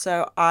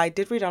 So I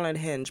did re-download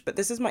Hinge, but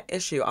this is my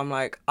issue. I'm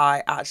like,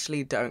 I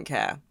actually don't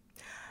care.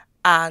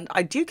 And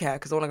I do care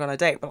because I want to go on a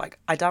date, but like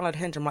I download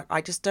Hinge, I'm like, I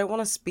just don't want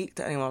to speak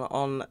to anyone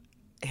on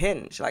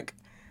Hinge. Like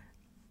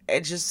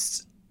it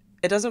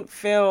doesn't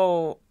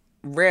feel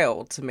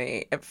real to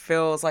me. It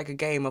feels like a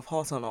game of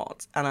hot or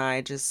not. And I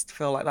just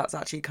feel like that's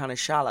actually kind of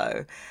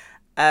shallow.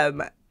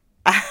 Um,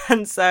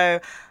 and so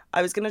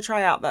I was going to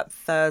try out that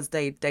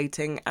Thursday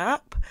dating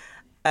app.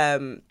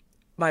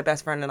 My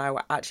best friend and I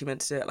were actually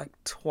meant to do it like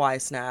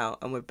twice now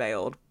and we've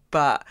bailed.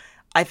 But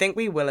I think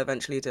we will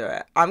eventually do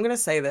it. I'm going to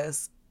say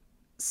this,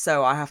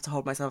 so I have to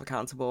hold myself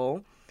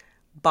accountable.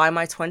 By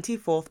my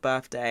 24th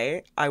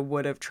birthday, I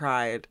would have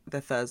tried the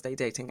Thursday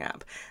dating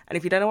app. And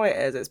if you don't know what it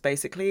is, it's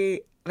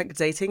basically like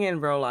dating in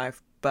real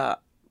life,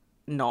 but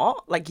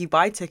not. Like you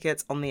buy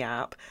tickets on the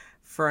app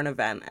for an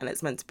event and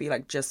it's meant to be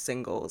like just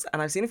singles.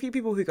 And I've seen a few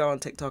people who go on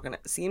TikTok and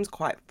it seems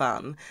quite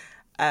fun.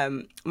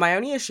 My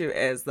only issue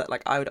is that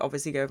like I would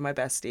obviously go with my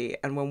bestie,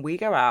 and when we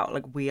go out,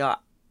 like we are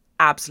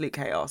absolute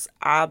chaos,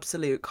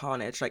 absolute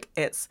carnage. Like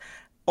it's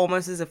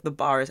almost as if the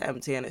bar is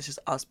empty and it's just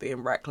us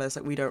being reckless.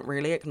 Like we don't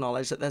really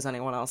acknowledge that there's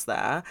anyone else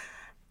there.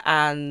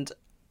 And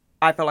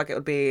I feel like it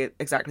would be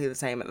exactly the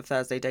same at the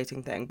Thursday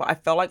dating thing. But I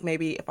feel like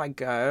maybe if I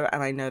go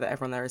and I know that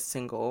everyone there is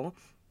single,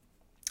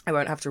 I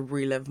won't have to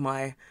relive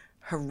my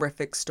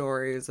horrific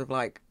stories of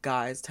like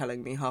guys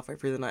telling me halfway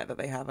through the night that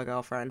they have a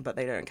girlfriend but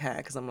they don't care,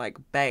 because I'm like,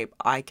 babe,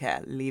 I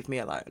care, leave me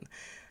alone.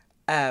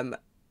 um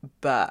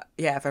but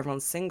yeah, if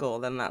everyone's single,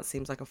 then that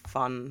seems like a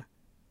fun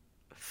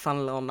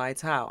little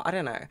night out. I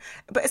don't know,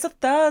 but it's a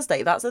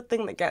Thursday. That's the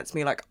thing that gets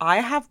me. Like I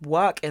have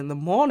work in the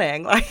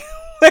morning. Like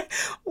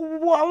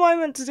what am I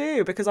meant to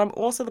do? Because I'm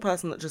also the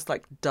person that just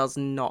like does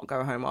not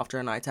go home after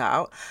a night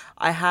out.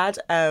 I had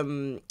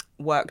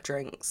work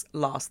drinks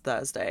last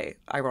Thursday.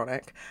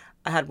 Ironic.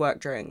 I had work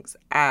drinks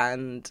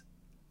and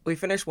we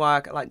finished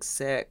work at like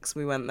 6.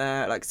 We went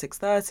there at like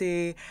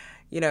 6:30.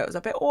 You know, it was a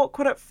bit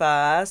awkward at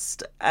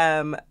first.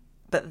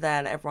 But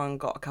then everyone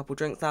got a couple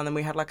drinks down. Then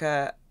we had like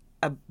a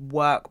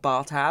work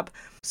bar tab.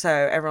 So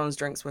everyone's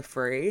drinks were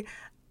free.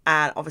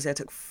 And obviously I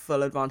took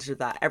full advantage of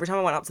that. Every time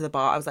I went up to the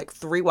bar, I was like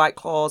 3 White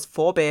Claws,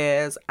 4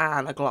 beers,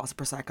 and a glass of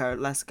Prosecco.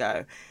 Let's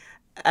go.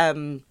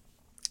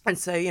 And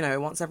so, you know,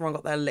 once everyone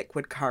got their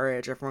liquid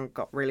courage, everyone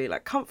got really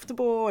like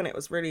comfortable, and it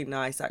was really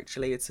nice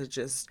actually to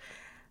just,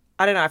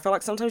 I don't know, I feel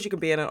like sometimes you can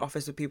be in an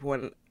office with people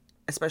and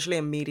especially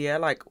in media,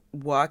 like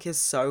work is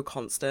so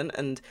constant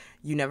and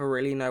you never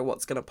really know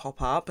what's going to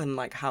pop up and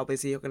like how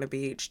busy you're going to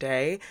be each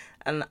day.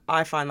 And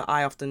I find that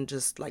I often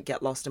just like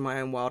get lost in my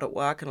own world at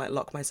work and like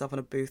lock myself in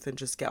a booth and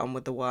just get on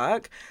with the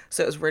work.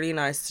 So it was really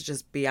nice to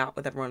just be out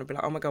with everyone and be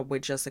like, oh my God, we're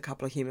just a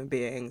couple of human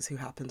beings who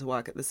happen to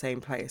work at the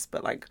same place,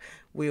 but like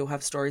we all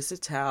have stories to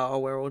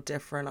tell. We're all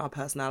different. Our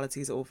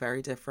personalities are all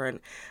very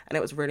different. And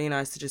it was really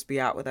nice to just be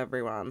out with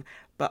everyone.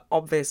 But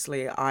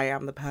obviously I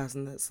am the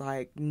person that's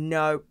like,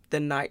 no, the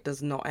night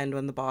does not end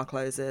when the bar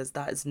closes.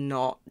 That is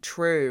not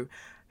true.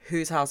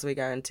 Whose house are we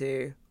going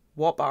to?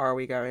 What bar are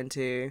we going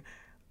to?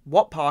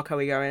 What park are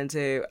we going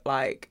to?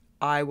 Like,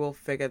 I will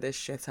figure this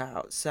shit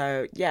out.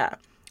 So yeah,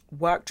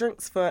 work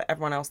drinks for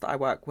everyone else that I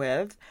work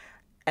with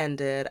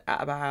ended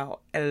at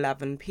about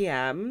 11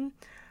 p.m.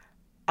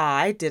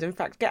 I did in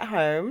fact get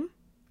home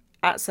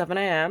at 7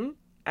 a.m.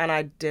 and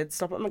I did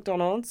stop at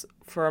McDonald's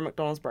for a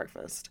McDonald's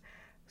breakfast.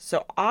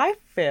 So I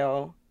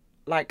feel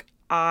like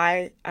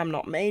I am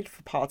not made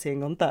for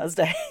partying on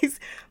Thursdays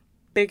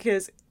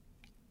because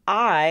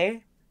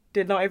I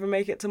did not even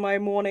make it to my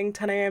morning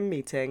 10 a.m.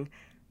 meeting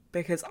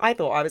because I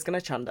thought I was going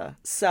to chunder.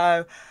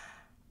 So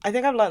I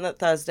think I've learned that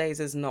Thursdays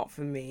is not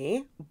for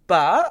me,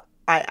 but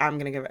I am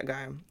going to give it a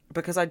go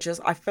because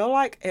I feel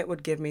like it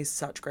would give me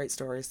such great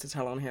stories to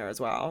tell on here as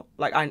well.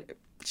 Like,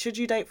 should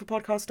you date for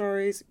podcast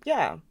stories?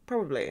 Yeah,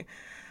 probably.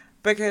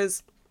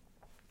 Because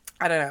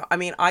I don't know. I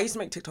mean, I used to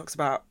make TikToks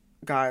about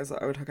guys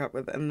that I would hook up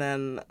with, and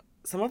then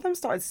some of them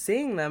started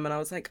seeing them, and I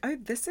was like, oh,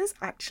 this is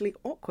actually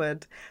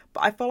awkward.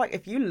 But I feel like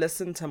if you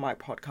listen to my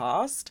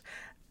podcast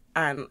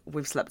and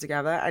we've slept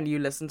together and you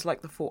listen to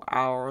like the full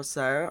hour or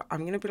so, I'm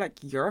going to be like,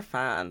 you're a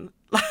fan.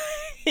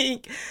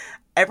 Like,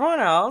 everyone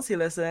else who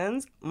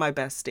listens, my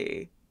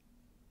bestie.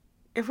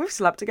 If we've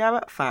slept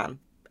together, fan.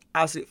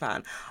 Absolute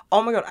fan.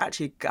 Oh my god,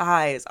 actually,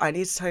 guys, I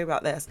need to tell you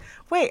about this.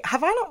 Wait,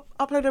 have I not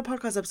uploaded a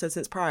podcast episode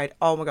since Pride?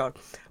 Oh my god.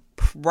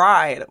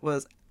 Pride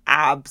was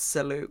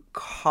absolute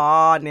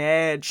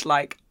carnage.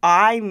 Like,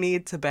 I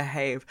need to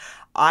behave.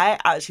 I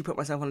actually put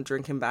myself on a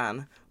drinking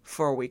ban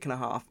for a week and a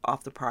half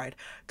after Pride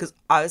because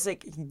I was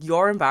like,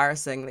 you're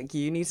embarrassing. Like,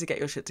 you need to get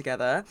your shit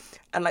together.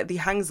 And like, the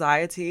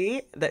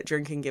anxiety that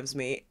drinking gives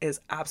me is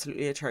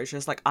absolutely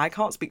atrocious. Like, I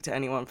can't speak to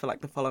anyone for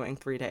like the following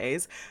 3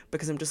 days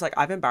because I'm just like,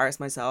 I've embarrassed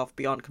myself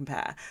beyond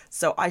compare.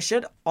 So I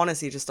should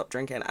honestly just stop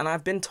drinking. And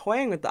I've been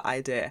toying with the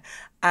idea.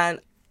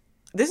 And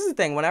this is the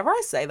thing, whenever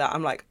I say that,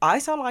 I'm like, I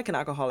sound like an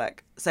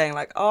alcoholic saying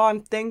like, oh,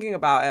 I'm thinking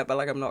about it, but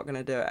like, I'm not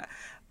gonna do it.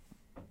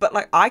 But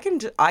like, I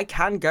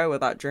can go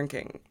without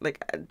drinking.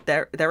 Like,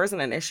 there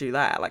isn't an issue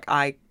there. Like,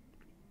 there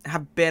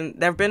have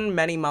been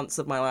many months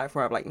of my life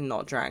where I've like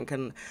not drank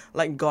and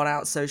like gone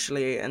out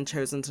socially and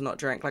chosen to not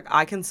drink. Like,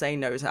 I can say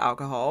no to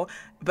alcohol,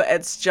 but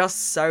it's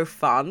just so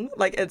fun.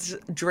 Like, it's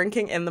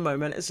drinking in the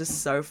moment is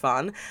just so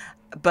fun.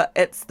 But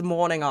it's the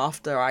morning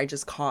after, I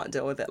just can't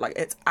deal with it. Like,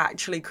 it's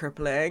actually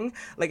crippling.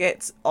 Like,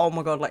 it's, oh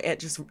my god, like,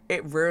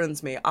 it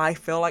ruins me. I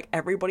feel like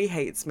everybody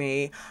hates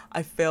me.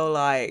 I feel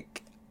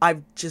like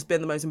I've just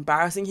been the most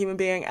embarrassing human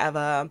being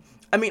ever.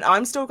 I mean,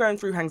 I'm still going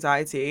through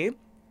anxiety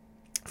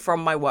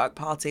from my work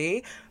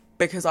party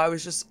because I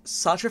was just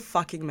such a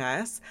fucking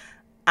mess.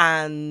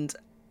 And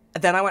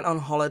then I went on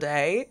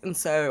holiday, and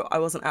so I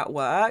wasn't at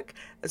work.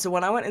 So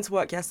when I went into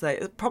work yesterday,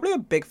 it's probably a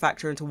big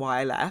factor into why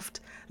I left,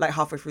 like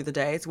halfway through the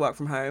day to work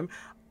from home.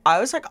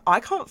 I was like, I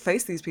can't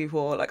face these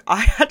people. Like,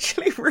 I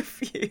actually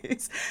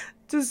refuse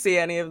to see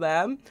any of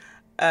them.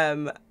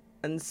 Um,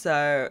 and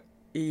so,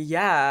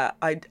 yeah,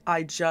 I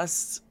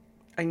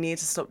need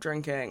to stop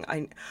drinking.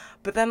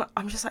 But then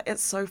I'm just like,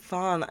 it's so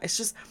fun. It's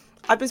just,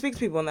 I've been speaking to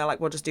people and they're like,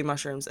 well, just do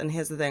mushrooms. And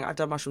here's the thing, I've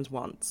done mushrooms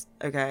once,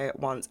 okay?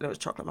 Once, and it was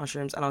chocolate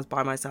mushrooms, and I was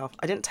by myself.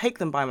 I didn't take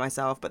them by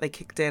myself, but they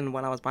kicked in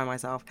when I was by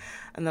myself.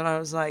 And then I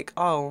was like,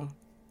 oh,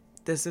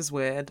 this is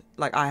weird.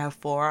 Like, I have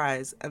four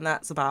eyes, and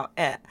that's about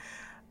it.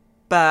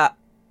 But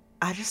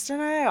I just don't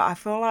know. I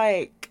feel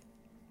like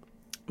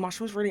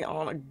mushrooms really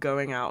aren't a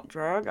going out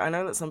drug. I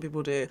know that some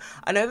people do.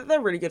 I know that they're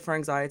really good for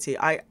anxiety.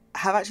 I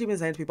have actually been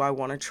saying to people I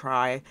want to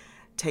try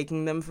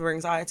taking them for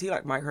anxiety,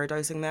 like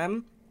microdosing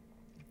them.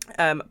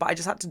 But I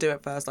just had to do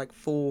it first, like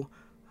full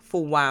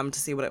wham to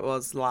see what it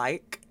was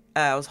like.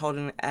 I was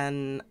holding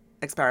an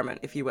experiment,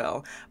 if you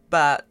will.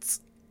 But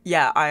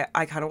yeah,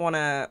 I kind of want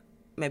to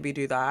maybe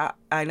do that.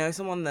 I know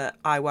someone that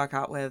I work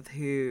out with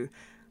who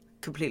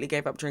completely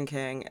gave up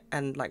drinking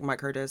and like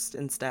microdosed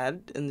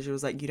instead, and she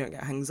was like, you don't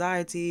get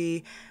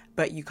anxiety,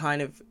 but you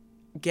kind of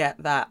get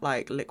that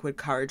like liquid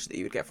courage that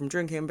you would get from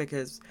drinking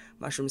because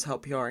mushrooms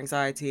help your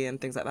anxiety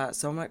and things like that.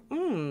 So I'm like,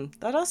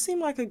 that does seem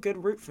like a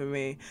good route for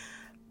me.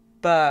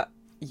 But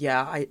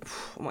yeah,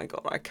 oh my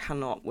god, I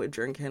cannot with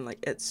drinking.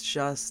 Like, it's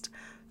just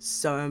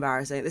so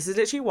embarrassing. This is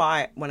literally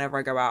why whenever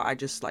I go out, I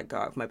just like go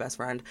out with my best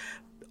friend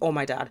or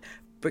my dad,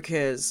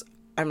 because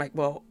I'm like,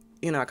 well,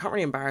 I can't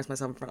really embarrass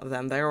myself in front of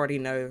them. They already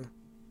know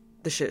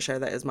the shit show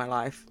that is my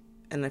life.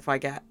 And if I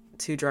get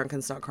too drunk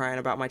and start crying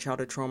about my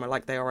childhood trauma,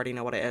 like, they already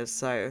know what it is.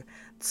 So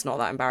it's not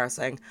that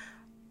embarrassing.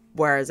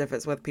 Whereas if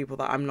it's with people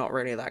that I'm not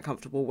really that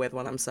comfortable with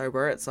when I'm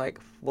sober, it's like,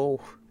 whoa,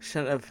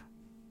 shouldn't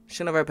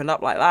have opened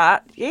up like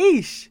that.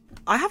 Yeesh.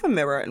 I have a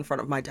mirror in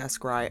front of my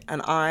desk, right?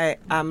 And I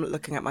am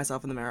looking at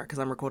myself in the mirror because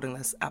I'm recording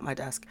this at my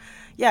desk.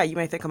 Yeah, you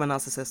may think I'm a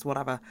narcissist,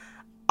 whatever.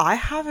 I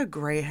have a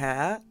grey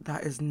hair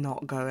that is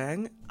not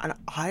going, and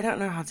I don't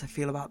know how to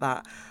feel about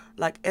that.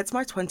 Like, it's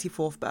my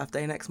 24th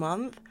birthday next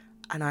month,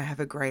 and I have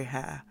a grey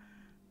hair.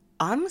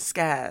 I'm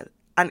scared.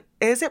 And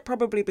is it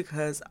probably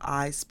because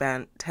I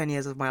spent 10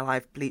 years of my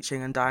life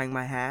bleaching and dyeing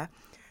my hair?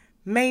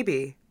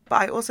 Maybe,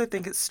 but I also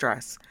think it's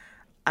stress.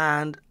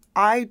 And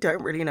I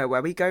don't really know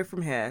where we go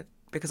from here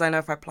because I know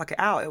if I pluck it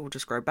out, it will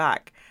just grow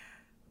back.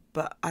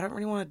 But I don't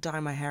really want to dye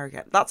my hair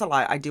again. That's a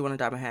lie. I do want to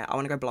dye my hair. I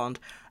want to go blonde.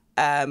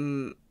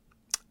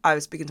 I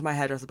was speaking to my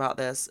hairdresser about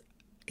this.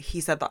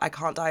 He said that I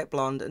can't dye it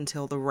blonde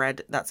until the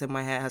red that's in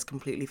my hair has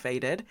completely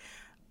faded.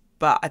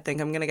 but I think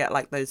I'm gonna get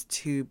like those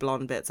two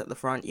blonde bits at the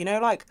front. You know,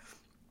 like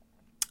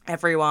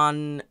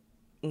everyone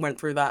went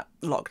through that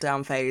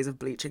lockdown phase of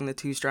bleaching the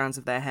two strands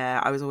of their hair.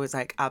 I was always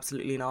like,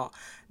 absolutely not.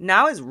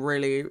 Now it's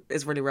really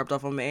rubbed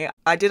off on me.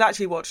 I did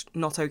actually watch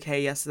Not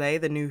Okay yesterday,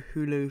 the new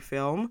Hulu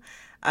film,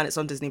 and it's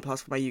on Disney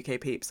Plus for my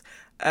UK peeps.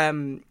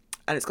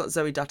 And it's got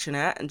Zoe Dutch in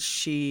it, and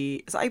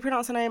she, is that how you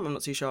pronounce her name? I'm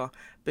not too sure,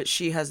 but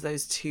she has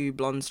those two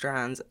blonde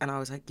strands, and I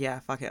was like, yeah,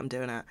 fuck it, I'm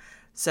doing it.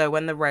 So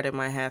when the red in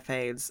my hair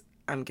fades,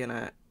 I'm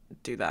gonna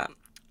do that.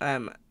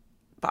 But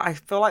I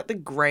feel like the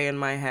grey in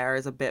my hair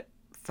is a bit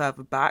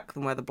further back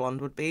than where the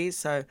blonde would be,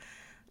 so I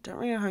don't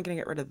really know how I'm gonna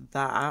get rid of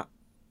that.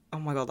 Oh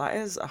my god, that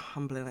is a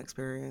humbling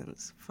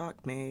experience.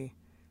 Fuck me.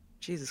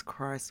 Jesus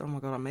Christ. Oh my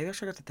god, maybe I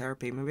should go to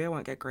therapy. Maybe I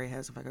won't get grey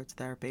hairs if I go to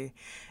therapy.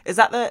 Is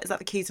that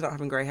the key to not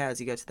having grey hairs?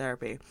 You go to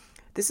therapy.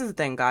 This is the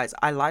thing, guys.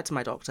 I lied to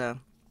my doctor.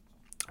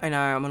 I know,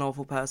 I'm an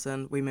awful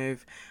person. We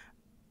move.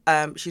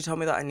 She told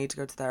me that I need to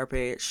go to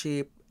therapy.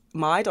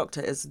 My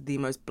doctor is the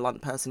most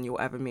blunt person you'll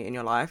ever meet in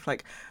your life.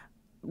 Like,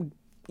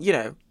 you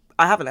know,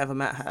 I haven't ever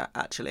met her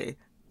actually,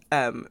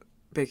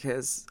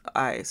 because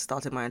I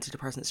started my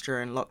antidepressants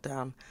during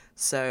lockdown.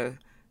 So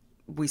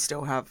we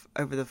still have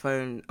over the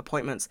phone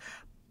appointments.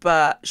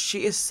 But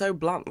she is so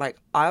blunt. Like,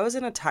 I was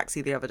in a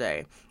taxi the other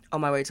day on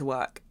my way to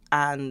work,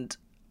 and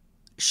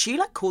she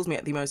like calls me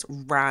at the most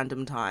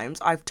random times.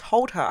 I've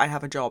told her I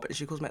have a job, and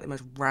she calls me at the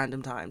most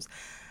random times.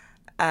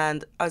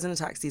 And I was in a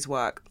taxi to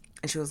work,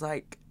 and she was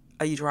like,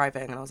 "Are you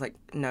driving?" And I was like,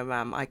 "No,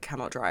 ma'am, I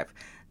cannot drive."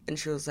 And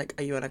she was like,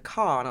 "Are you in a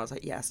car?" And I was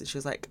like, "Yes." And she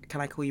was like, "Can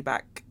I call you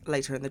back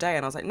later in the day?"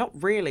 And I was like, "Not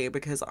really,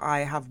 because I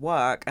have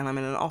work and I'm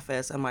in an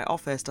office, and my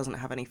office doesn't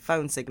have any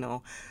phone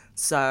signal.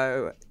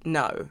 So,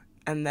 no."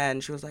 And then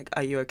she was like,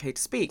 "Are you okay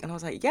to speak?" And I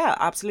was like, "Yeah,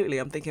 absolutely."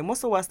 I'm thinking,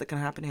 what's the worst that can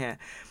happen here?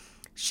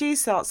 She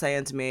starts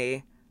saying to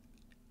me,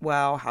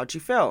 "Well, how do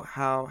you feel?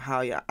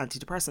 How your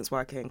antidepressants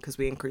working? Because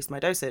we increased my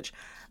dosage."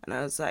 And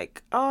I was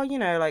like, "Oh,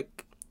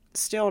 like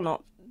still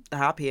not the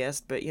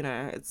happiest, but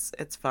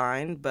it's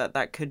fine. But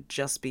that could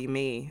just be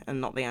me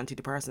and not the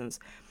antidepressants."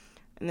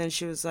 And then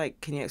she was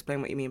like, "Can you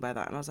explain what you mean by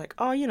that?" And I was like,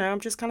 "Oh,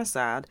 I'm just kind of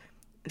sad."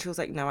 And she was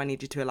like, "No, I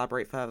need you to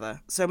elaborate further."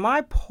 So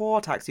my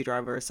poor taxi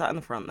driver is sat in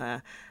the front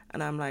there,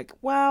 and I'm like,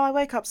 "Well, I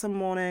wake up some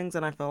mornings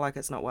and I feel like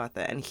it's not worth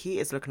it." And he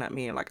is looking at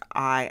me like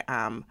I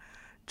am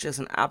just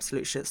an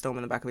absolute shitstorm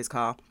in the back of his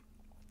car.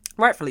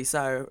 Rightfully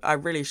so. I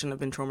really shouldn't have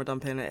been trauma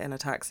dumping it in a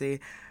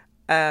taxi.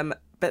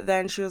 But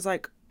then she was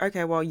like,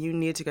 "Okay, well, you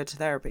need to go to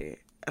therapy."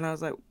 And I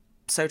was like,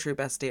 "So true,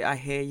 bestie. I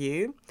hear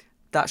you.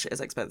 That shit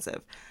is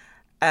expensive."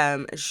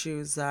 She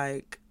was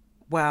like,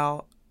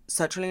 "Well,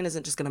 sertraline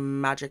isn't just going to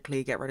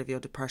magically get rid of your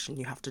depression.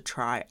 You have to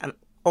try." And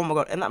oh my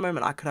God, in that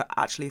moment, I could have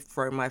actually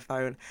thrown my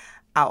phone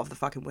out of the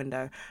fucking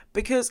window.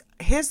 Because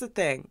here's the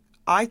thing.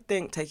 I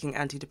think taking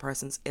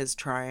antidepressants is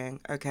trying,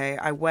 okay?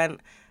 I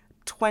went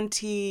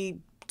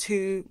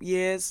 22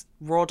 years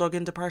raw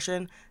dogging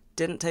depression,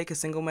 didn't take a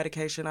single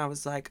medication. I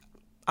was like,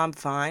 I'm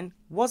fine.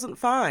 Wasn't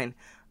fine.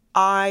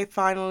 I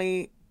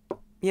finally,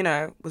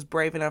 was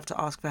brave enough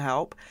to ask for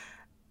help.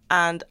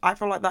 And I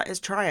feel like that is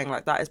trying,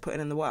 like that is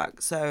putting in the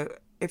work. So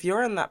if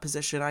you're in that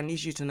position, I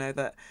need you to know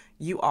that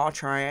you are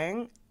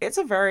trying. It's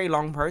a very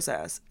long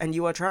process and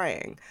you are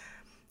trying.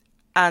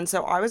 And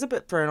so I was a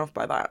bit thrown off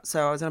by that.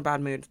 So I was in a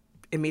bad mood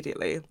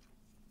immediately.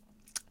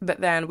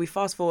 But then we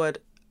fast forward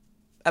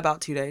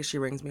about 2 days, she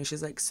rings me.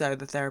 She's like, "So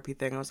the therapy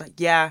thing?" I was like,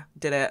 "Yeah,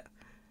 did it."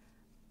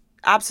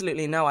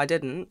 Absolutely no, I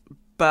didn't.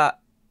 But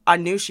I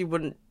knew she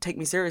wouldn't take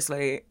me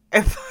seriously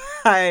if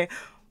I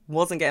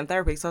wasn't getting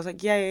therapy. So I was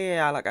like,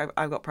 yeah. Like,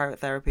 I've got private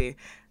therapy.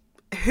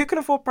 Who can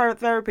afford private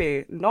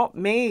therapy? Not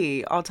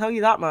me. I'll tell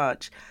you that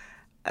much.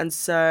 And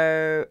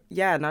so,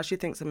 yeah, now she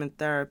thinks I'm in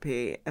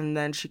therapy. And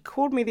then she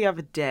called me the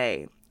other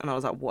day and I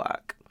was at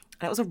work.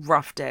 And it was a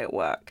rough day at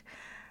work.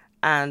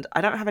 And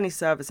I don't have any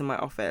service in my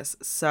office.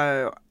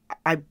 So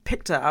I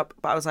picked her up,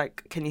 but I was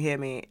like, "Can you hear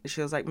me?"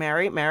 She was like,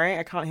 Mary,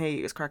 I can't hear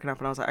you. It's cracking up.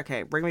 And I was like,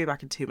 "Okay, bring me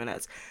back in 2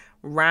 minutes."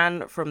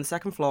 Ran from the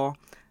second floor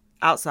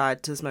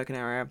outside to the smoking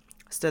area,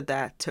 stood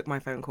there, took my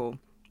phone call.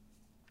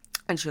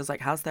 And she was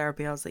like, "How's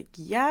therapy?" I was like,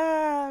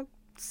 "Yeah,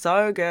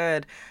 so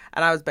good."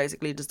 And I was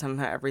basically just telling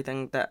her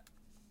everything that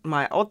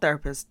my old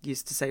therapist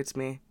used to say to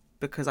me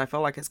because I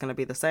feel like it's going to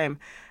be the same.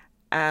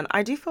 And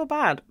I do feel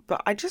bad,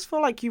 but I just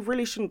feel like you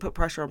really shouldn't put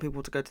pressure on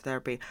people to go to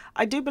therapy.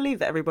 I do believe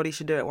that everybody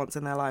should do it once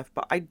in their life,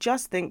 but I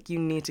just think you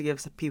need to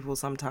give people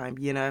some time,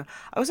 I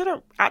also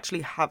don't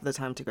actually have the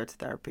time to go to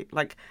therapy.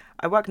 Like,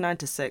 I work 9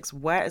 to 6.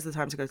 Where is the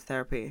time to go to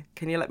therapy?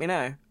 Can you let me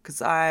know?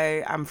 Because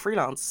I am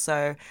freelance,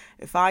 so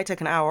if I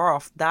take an hour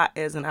off, that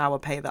is an hour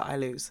pay that I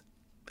lose.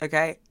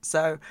 Okay?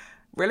 So,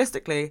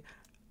 realistically,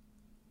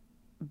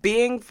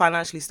 being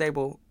financially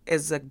stable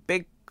is a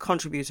big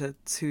contributor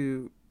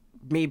to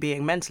me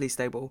being mentally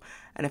stable.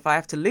 And if I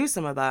have to lose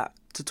some of that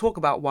to talk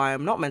about why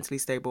I'm not mentally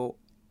stable,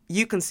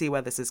 you can see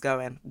where this is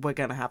going. We're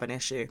going to have an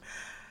issue.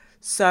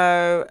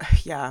 So,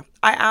 yeah,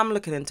 I am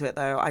looking into it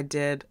though. I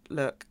did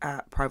look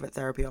at private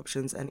therapy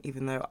options, and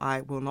even though I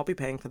will not be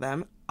paying for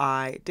them,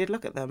 I did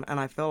look at them and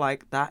I feel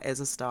like that is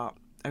a start.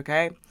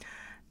 Okay?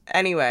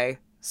 Anyway,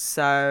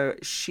 So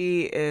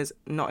she is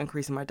not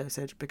increasing my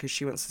dosage because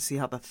she wants to see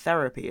how the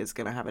therapy is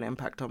going to have an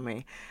impact on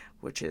me,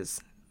 which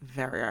is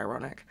very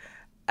ironic.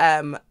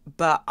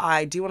 But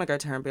I do want to go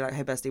to her and be like,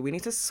 hey, bestie, we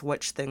need to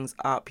switch things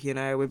up. You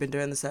know, we've been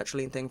doing the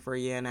sertraline thing for a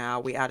year now.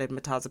 We added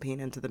mirtazapine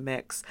into the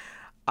mix.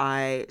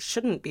 I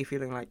shouldn't be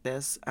feeling like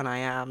this, and I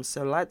am.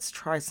 So let's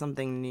try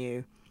something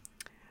new.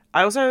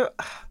 I also,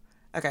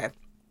 okay,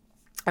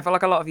 I feel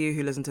like a lot of you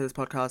who listen to this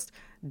podcast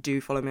do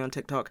follow me on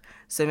TikTok.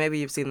 So maybe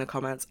you've seen the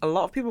comments. A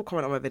lot of people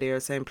comment on my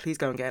videos saying, please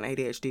go and get an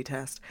ADHD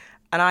test.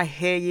 And I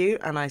hear you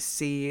and I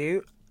see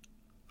you.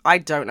 I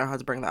don't know how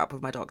to bring that up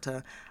with my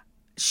doctor.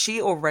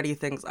 She already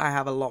thinks I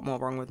have a lot more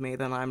wrong with me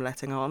than I'm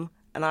letting on.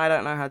 And I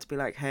don't know how to be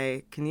like,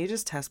 hey, can you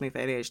just test me for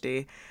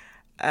ADHD?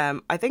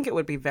 I think it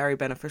would be very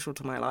beneficial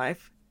to my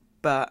life,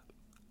 but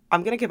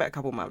I'm going to give it a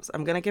couple months.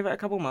 I'm going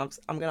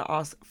to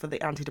ask for the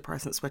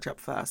antidepressant switch up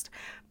first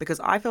because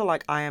I feel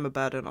like I am a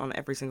burden on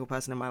every single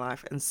person in my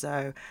life. And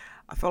so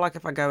I feel like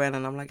if I go in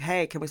and I'm like,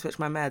 hey, can we switch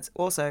my meds?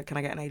 Also, can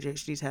I get an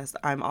ADHD test?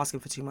 I'm asking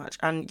for too much.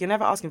 And you're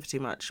never asking for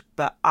too much,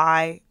 but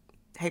I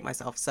hate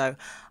myself. So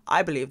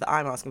I believe that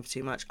I'm asking for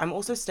too much. I'm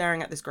also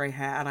staring at this grey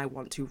hair and I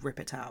want to rip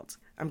it out.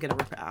 I'm gonna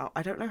rip it out.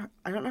 I don't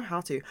know how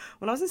to.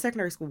 When I was in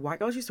secondary school, white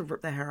girls used to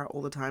rip their hair out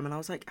all the time and I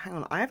was like, hang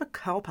on, I have a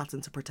curl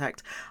pattern to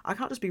protect. I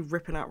can't just be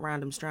ripping out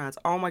random strands.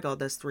 Oh my god,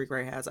 there's 3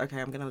 grey hairs.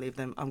 Okay, I'm gonna leave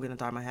them. I'm gonna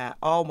dye my hair.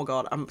 Oh my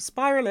god, I'm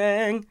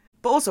spiraling.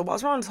 But also,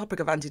 whilst we're on the topic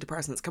of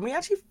antidepressants, can we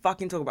actually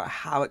fucking talk about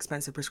how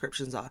expensive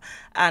prescriptions are?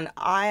 And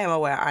I am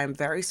aware, I am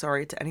very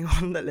sorry to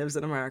anyone that lives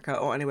in America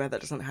or anywhere that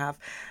doesn't have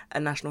a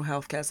national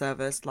healthcare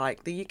service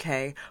like the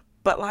UK,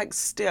 but like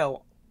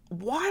still,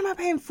 why am I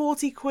paying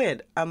 40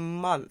 quid a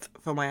month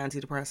for my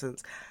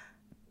antidepressants?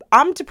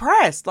 I'm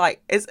depressed.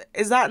 Like, is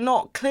that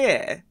not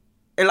clear?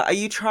 Like, are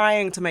you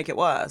trying to make it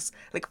worse?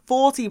 Like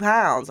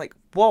 £40, like,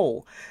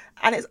 whoa.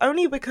 And it's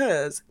only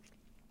because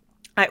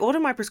I ordered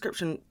my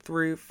prescription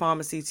through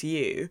Pharmacy to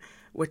You,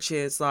 which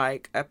is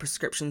like a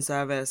prescription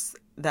service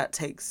that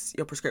takes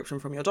your prescription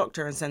from your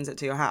doctor and sends it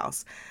to your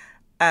house.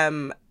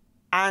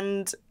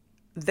 And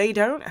they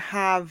don't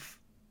have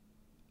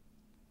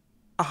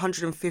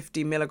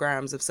 150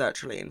 milligrams of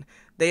sertraline.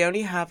 They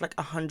only have like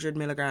 100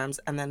 milligrams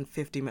and then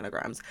 50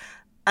 milligrams.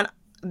 And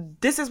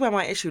this is where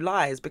my issue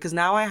lies because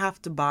now I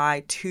have to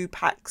buy 2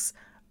 packs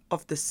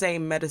of the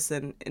same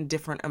medicine in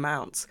different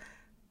amounts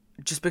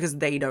just because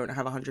they don't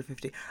have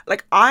 150.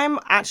 Like, I'm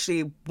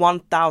actually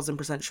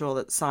 1000% sure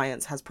that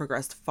science has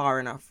progressed far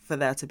enough for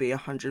there to be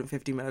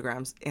 150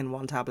 milligrams in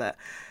one tablet.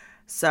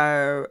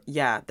 So,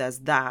 yeah, there's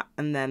that.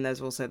 And then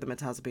there's also the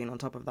mirtazapine on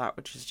top of that,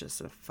 which is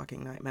just a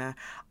fucking nightmare.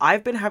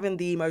 I've been having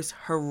the most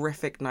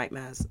horrific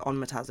nightmares on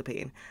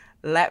mirtazapine.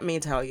 Let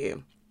me tell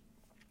you.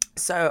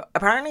 So,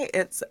 apparently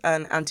it's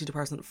an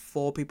antidepressant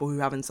for people who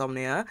have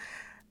insomnia.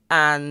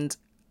 And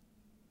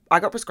I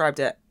got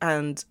prescribed it.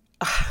 And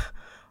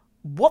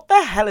what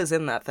the hell is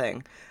in that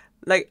thing?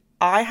 Like,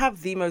 I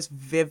have the most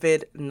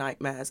vivid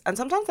nightmares. And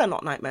sometimes they're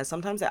not nightmares.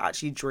 Sometimes they're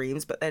actually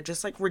dreams, but they're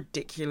just like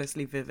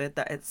ridiculously vivid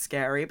that it's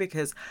scary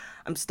because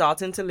I'm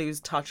starting to lose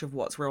touch of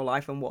what's real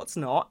life and what's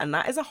not. And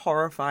that is a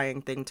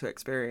horrifying thing to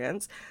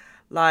experience.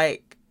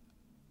 Like,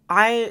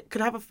 I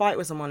could have a fight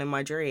with someone in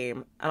my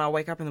dream and I'll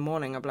wake up in the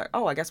morning. I'll be like,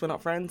 oh, I guess we're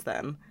not friends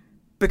then.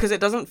 Because it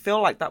doesn't feel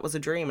like that was a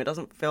dream. It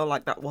doesn't feel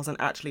like that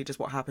wasn't actually just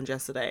what happened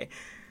yesterday.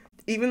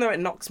 Even though it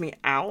knocks me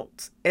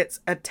out, it's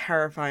a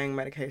terrifying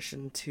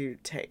medication to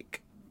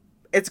take.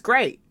 It's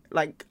great.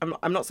 Like,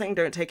 I'm not saying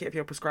don't take it if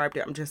you're prescribed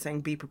it. I'm just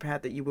saying be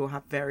prepared that you will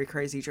have very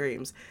crazy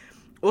dreams.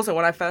 Also,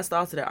 when I first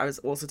started it, I was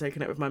also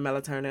taking it with my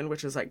melatonin,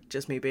 which is like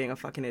just me being a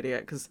fucking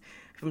idiot. Because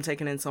if I'm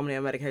taking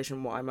insomnia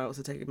medication, why am I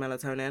also taking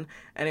melatonin?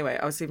 Anyway,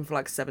 I was sleeping for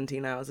like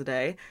 17 hours a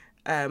day,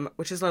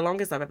 which is the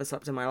longest I've ever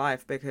slept in my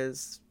life.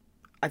 Because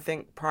I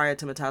think prior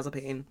to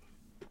mirtazapine,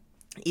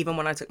 even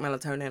when I took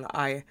melatonin,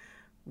 I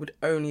would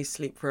only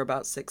sleep for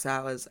about 6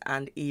 hours,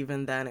 and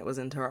even then it was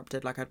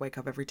interrupted. Like, I'd wake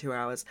up every 2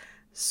 hours.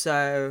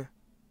 So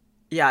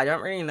yeah, I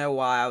don't really know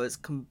why I was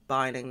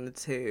combining the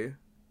two,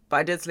 but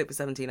I did sleep for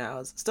 17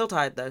 hours. Still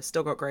tired though,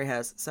 still got grey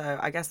hairs, so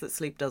I guess that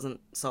sleep doesn't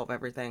solve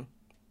everything.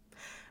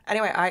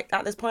 Anyway,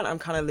 at this point I'm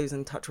kind of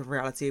losing touch with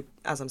reality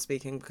as I'm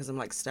speaking because I'm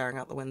like staring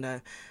out the window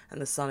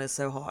and the sun is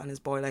so hot and it's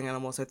boiling, and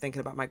I'm also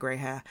thinking about my grey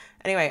hair.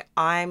 Anyway,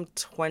 I'm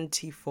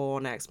 24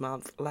 next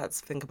month.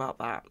 Let's think about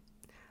that.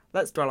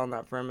 Let's dwell on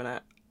that for a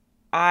minute.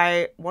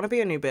 I want to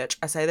be a new bitch.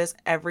 I say this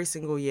every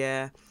single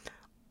year.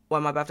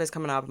 When my birthday's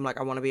coming up, I'm like,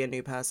 I want to be a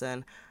new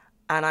person.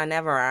 And I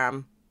never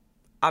am.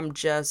 I'm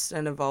just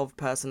an evolved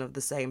person of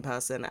the same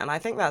person. And I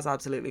think that's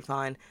absolutely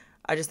fine.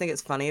 I just think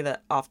it's funny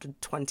that after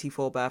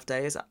 24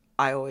 birthdays,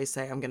 I always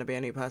say I'm going to be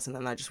a new person.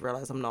 And I just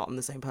realize I'm not. I'm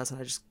the same person.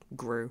 I just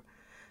grew.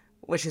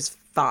 Which is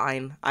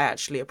fine. I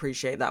actually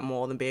appreciate that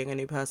more than being a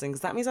new person.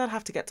 Because that means I'd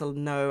have to get to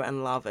know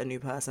and love a new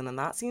person. And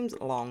that seems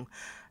long.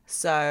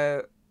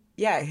 So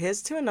yeah,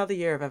 here's to another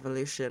year of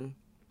evolution.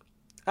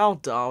 Oh,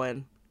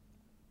 Darwin.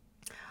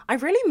 I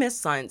really miss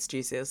science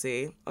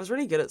GCSE. I was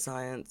really good at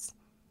science.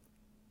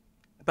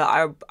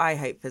 But I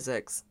hate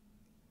physics.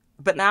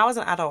 But now as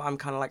an adult, I'm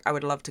kind of like, I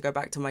would love to go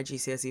back to my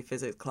GCSE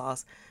physics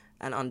class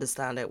and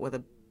understand it with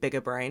a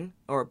bigger brain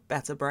or a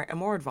better brain, a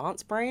more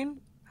advanced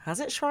brain. Has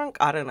it shrunk?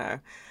 I don't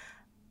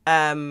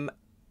know.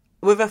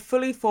 With a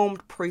fully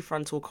formed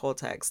prefrontal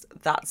cortex,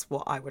 that's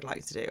what I would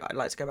like to do. I'd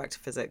like to go back to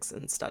physics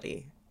and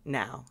study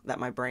now that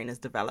my brain is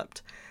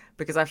developed,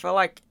 because I feel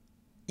like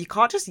you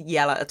can't just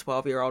yell at a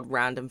 12-year-old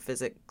random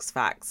physics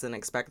facts and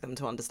expect them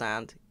to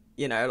understand.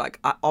 Like,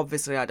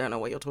 obviously I don't know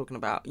what you're talking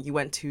about. You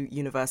went to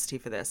university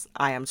for this.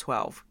 I am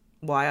 12.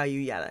 Why are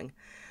you yelling?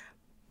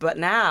 But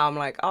now I'm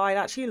like, oh, I'd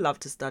actually love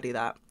to study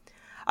that.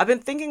 I've been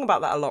thinking about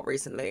that a lot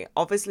recently.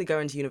 Obviously,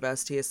 going to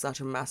university is such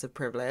a massive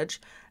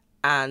privilege.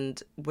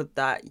 And with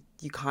that,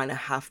 you kind of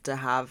have to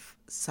have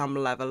some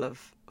level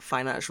of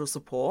financial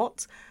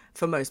support,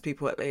 for most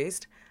people at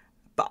least.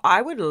 But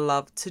I would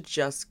love to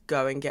just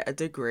go and get a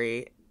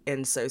degree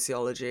in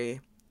sociology,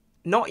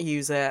 not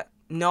use it,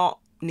 not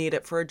need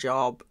it for a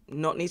job,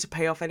 not need to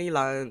pay off any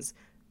loans,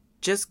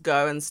 just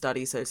go and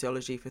study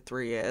sociology for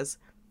 3 years.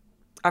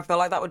 I feel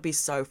like that would be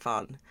so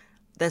fun.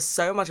 There's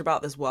so much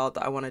about this world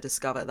that I want to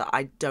discover that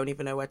I don't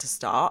even know where to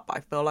start, but I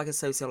feel like a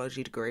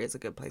sociology degree is a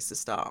good place to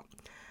start.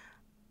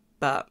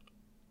 But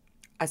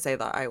I say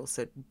that I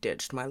also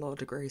ditched my law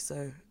degree,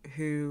 so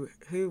who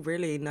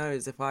really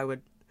knows if I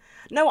would.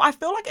 No, I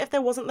feel like if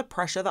there wasn't the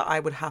pressure that I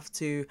would have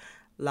to,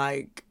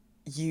 like,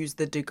 use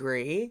the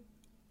degree,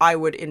 I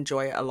would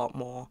enjoy it a lot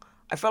more.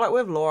 I feel like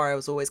with law, I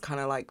was always kind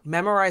of like,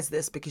 memorize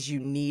this because you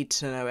need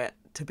to know it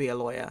to be a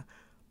lawyer,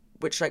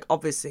 which, like,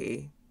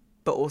 obviously,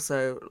 but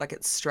also, like,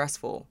 it's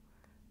stressful.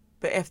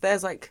 But if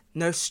there's, like,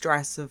 no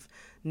stress of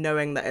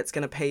knowing that it's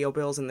going to pay your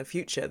bills in the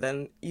future,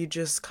 then you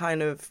just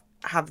kind of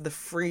have the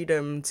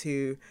freedom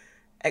to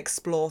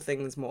explore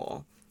things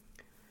more.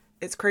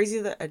 It's crazy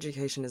that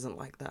education isn't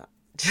like that.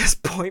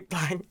 Just point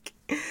blank.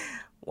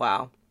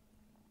 Wow.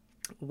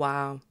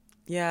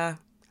 Yeah.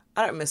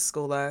 I don't miss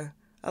school though.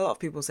 A lot of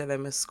people say they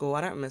miss school.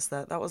 I don't miss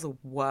that. That was the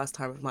worst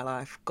time of my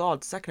life.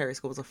 God, secondary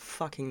school was a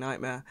fucking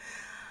nightmare.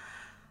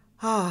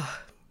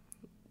 Ah,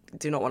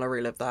 do not want to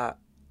relive that.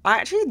 I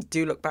actually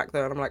do look back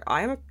though and I'm like,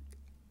 I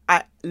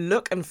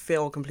look and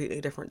feel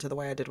completely different to the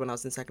way I did when I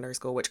was in secondary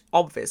school, which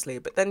obviously,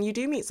 but then you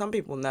do meet some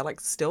people and they're like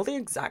still the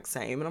exact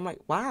same. And I'm like,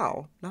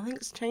 wow,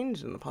 nothing's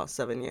changed in the past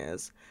 7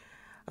 years.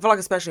 I feel like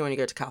especially when you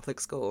go to Catholic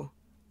school,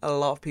 a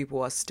lot of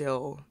people are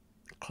still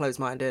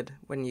close-minded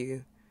when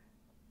you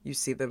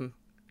see them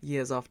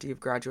years after you've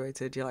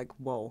graduated. You're like,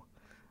 whoa,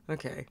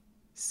 okay,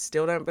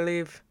 still don't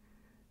believe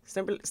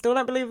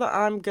that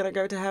I'm gonna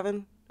go to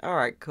heaven. All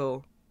right,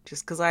 cool.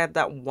 Just because I had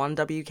that one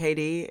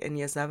WKD in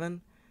year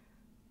 7,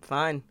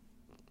 fine.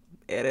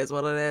 It is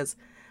what it is.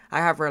 I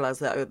have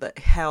realized that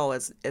hell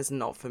is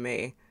not for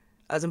me.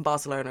 I was in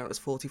Barcelona, it was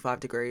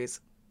 45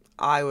 degrees.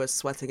 I was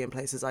sweating in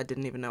places I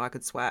didn't even know I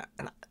could sweat,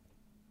 and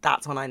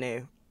that's when I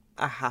knew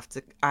I have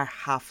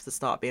to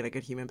start being a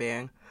good human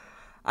being.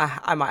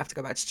 I might have to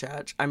go back to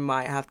church. I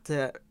might have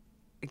to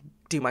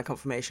do my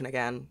confirmation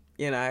again.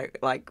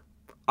 Like,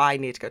 I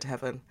need to go to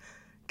heaven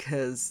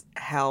because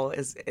hell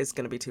is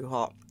going to be too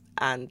hot,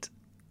 and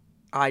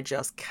I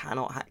just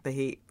cannot hack the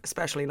heat,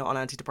 especially not on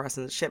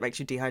antidepressants. Shit makes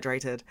you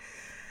dehydrated.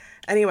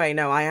 Anyway,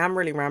 no, I am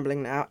really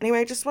rambling now.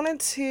 Anyway, just wanted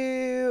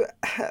to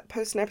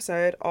post an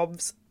episode of,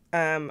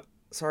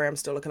 sorry, I'm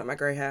still looking at my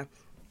grey hair.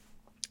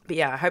 But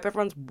yeah, I hope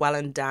everyone's well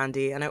and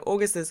dandy. I know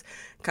August is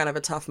kind of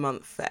a tough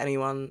month for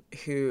anyone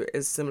who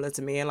is similar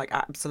to me and, like,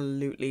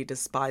 absolutely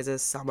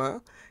despises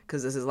summer,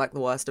 because this is, like, the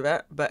worst of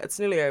it. But it's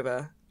nearly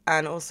over.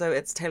 And also,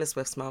 it's Taylor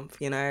Swift's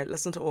month,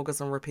 Listen to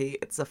August on repeat.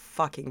 It's a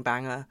fucking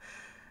banger.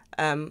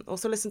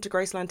 Also listen to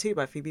Graceland 2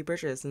 by Phoebe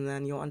Bridgers, and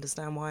then you'll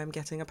understand why I'm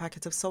getting a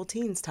packet of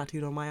saltines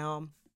tattooed on my arm.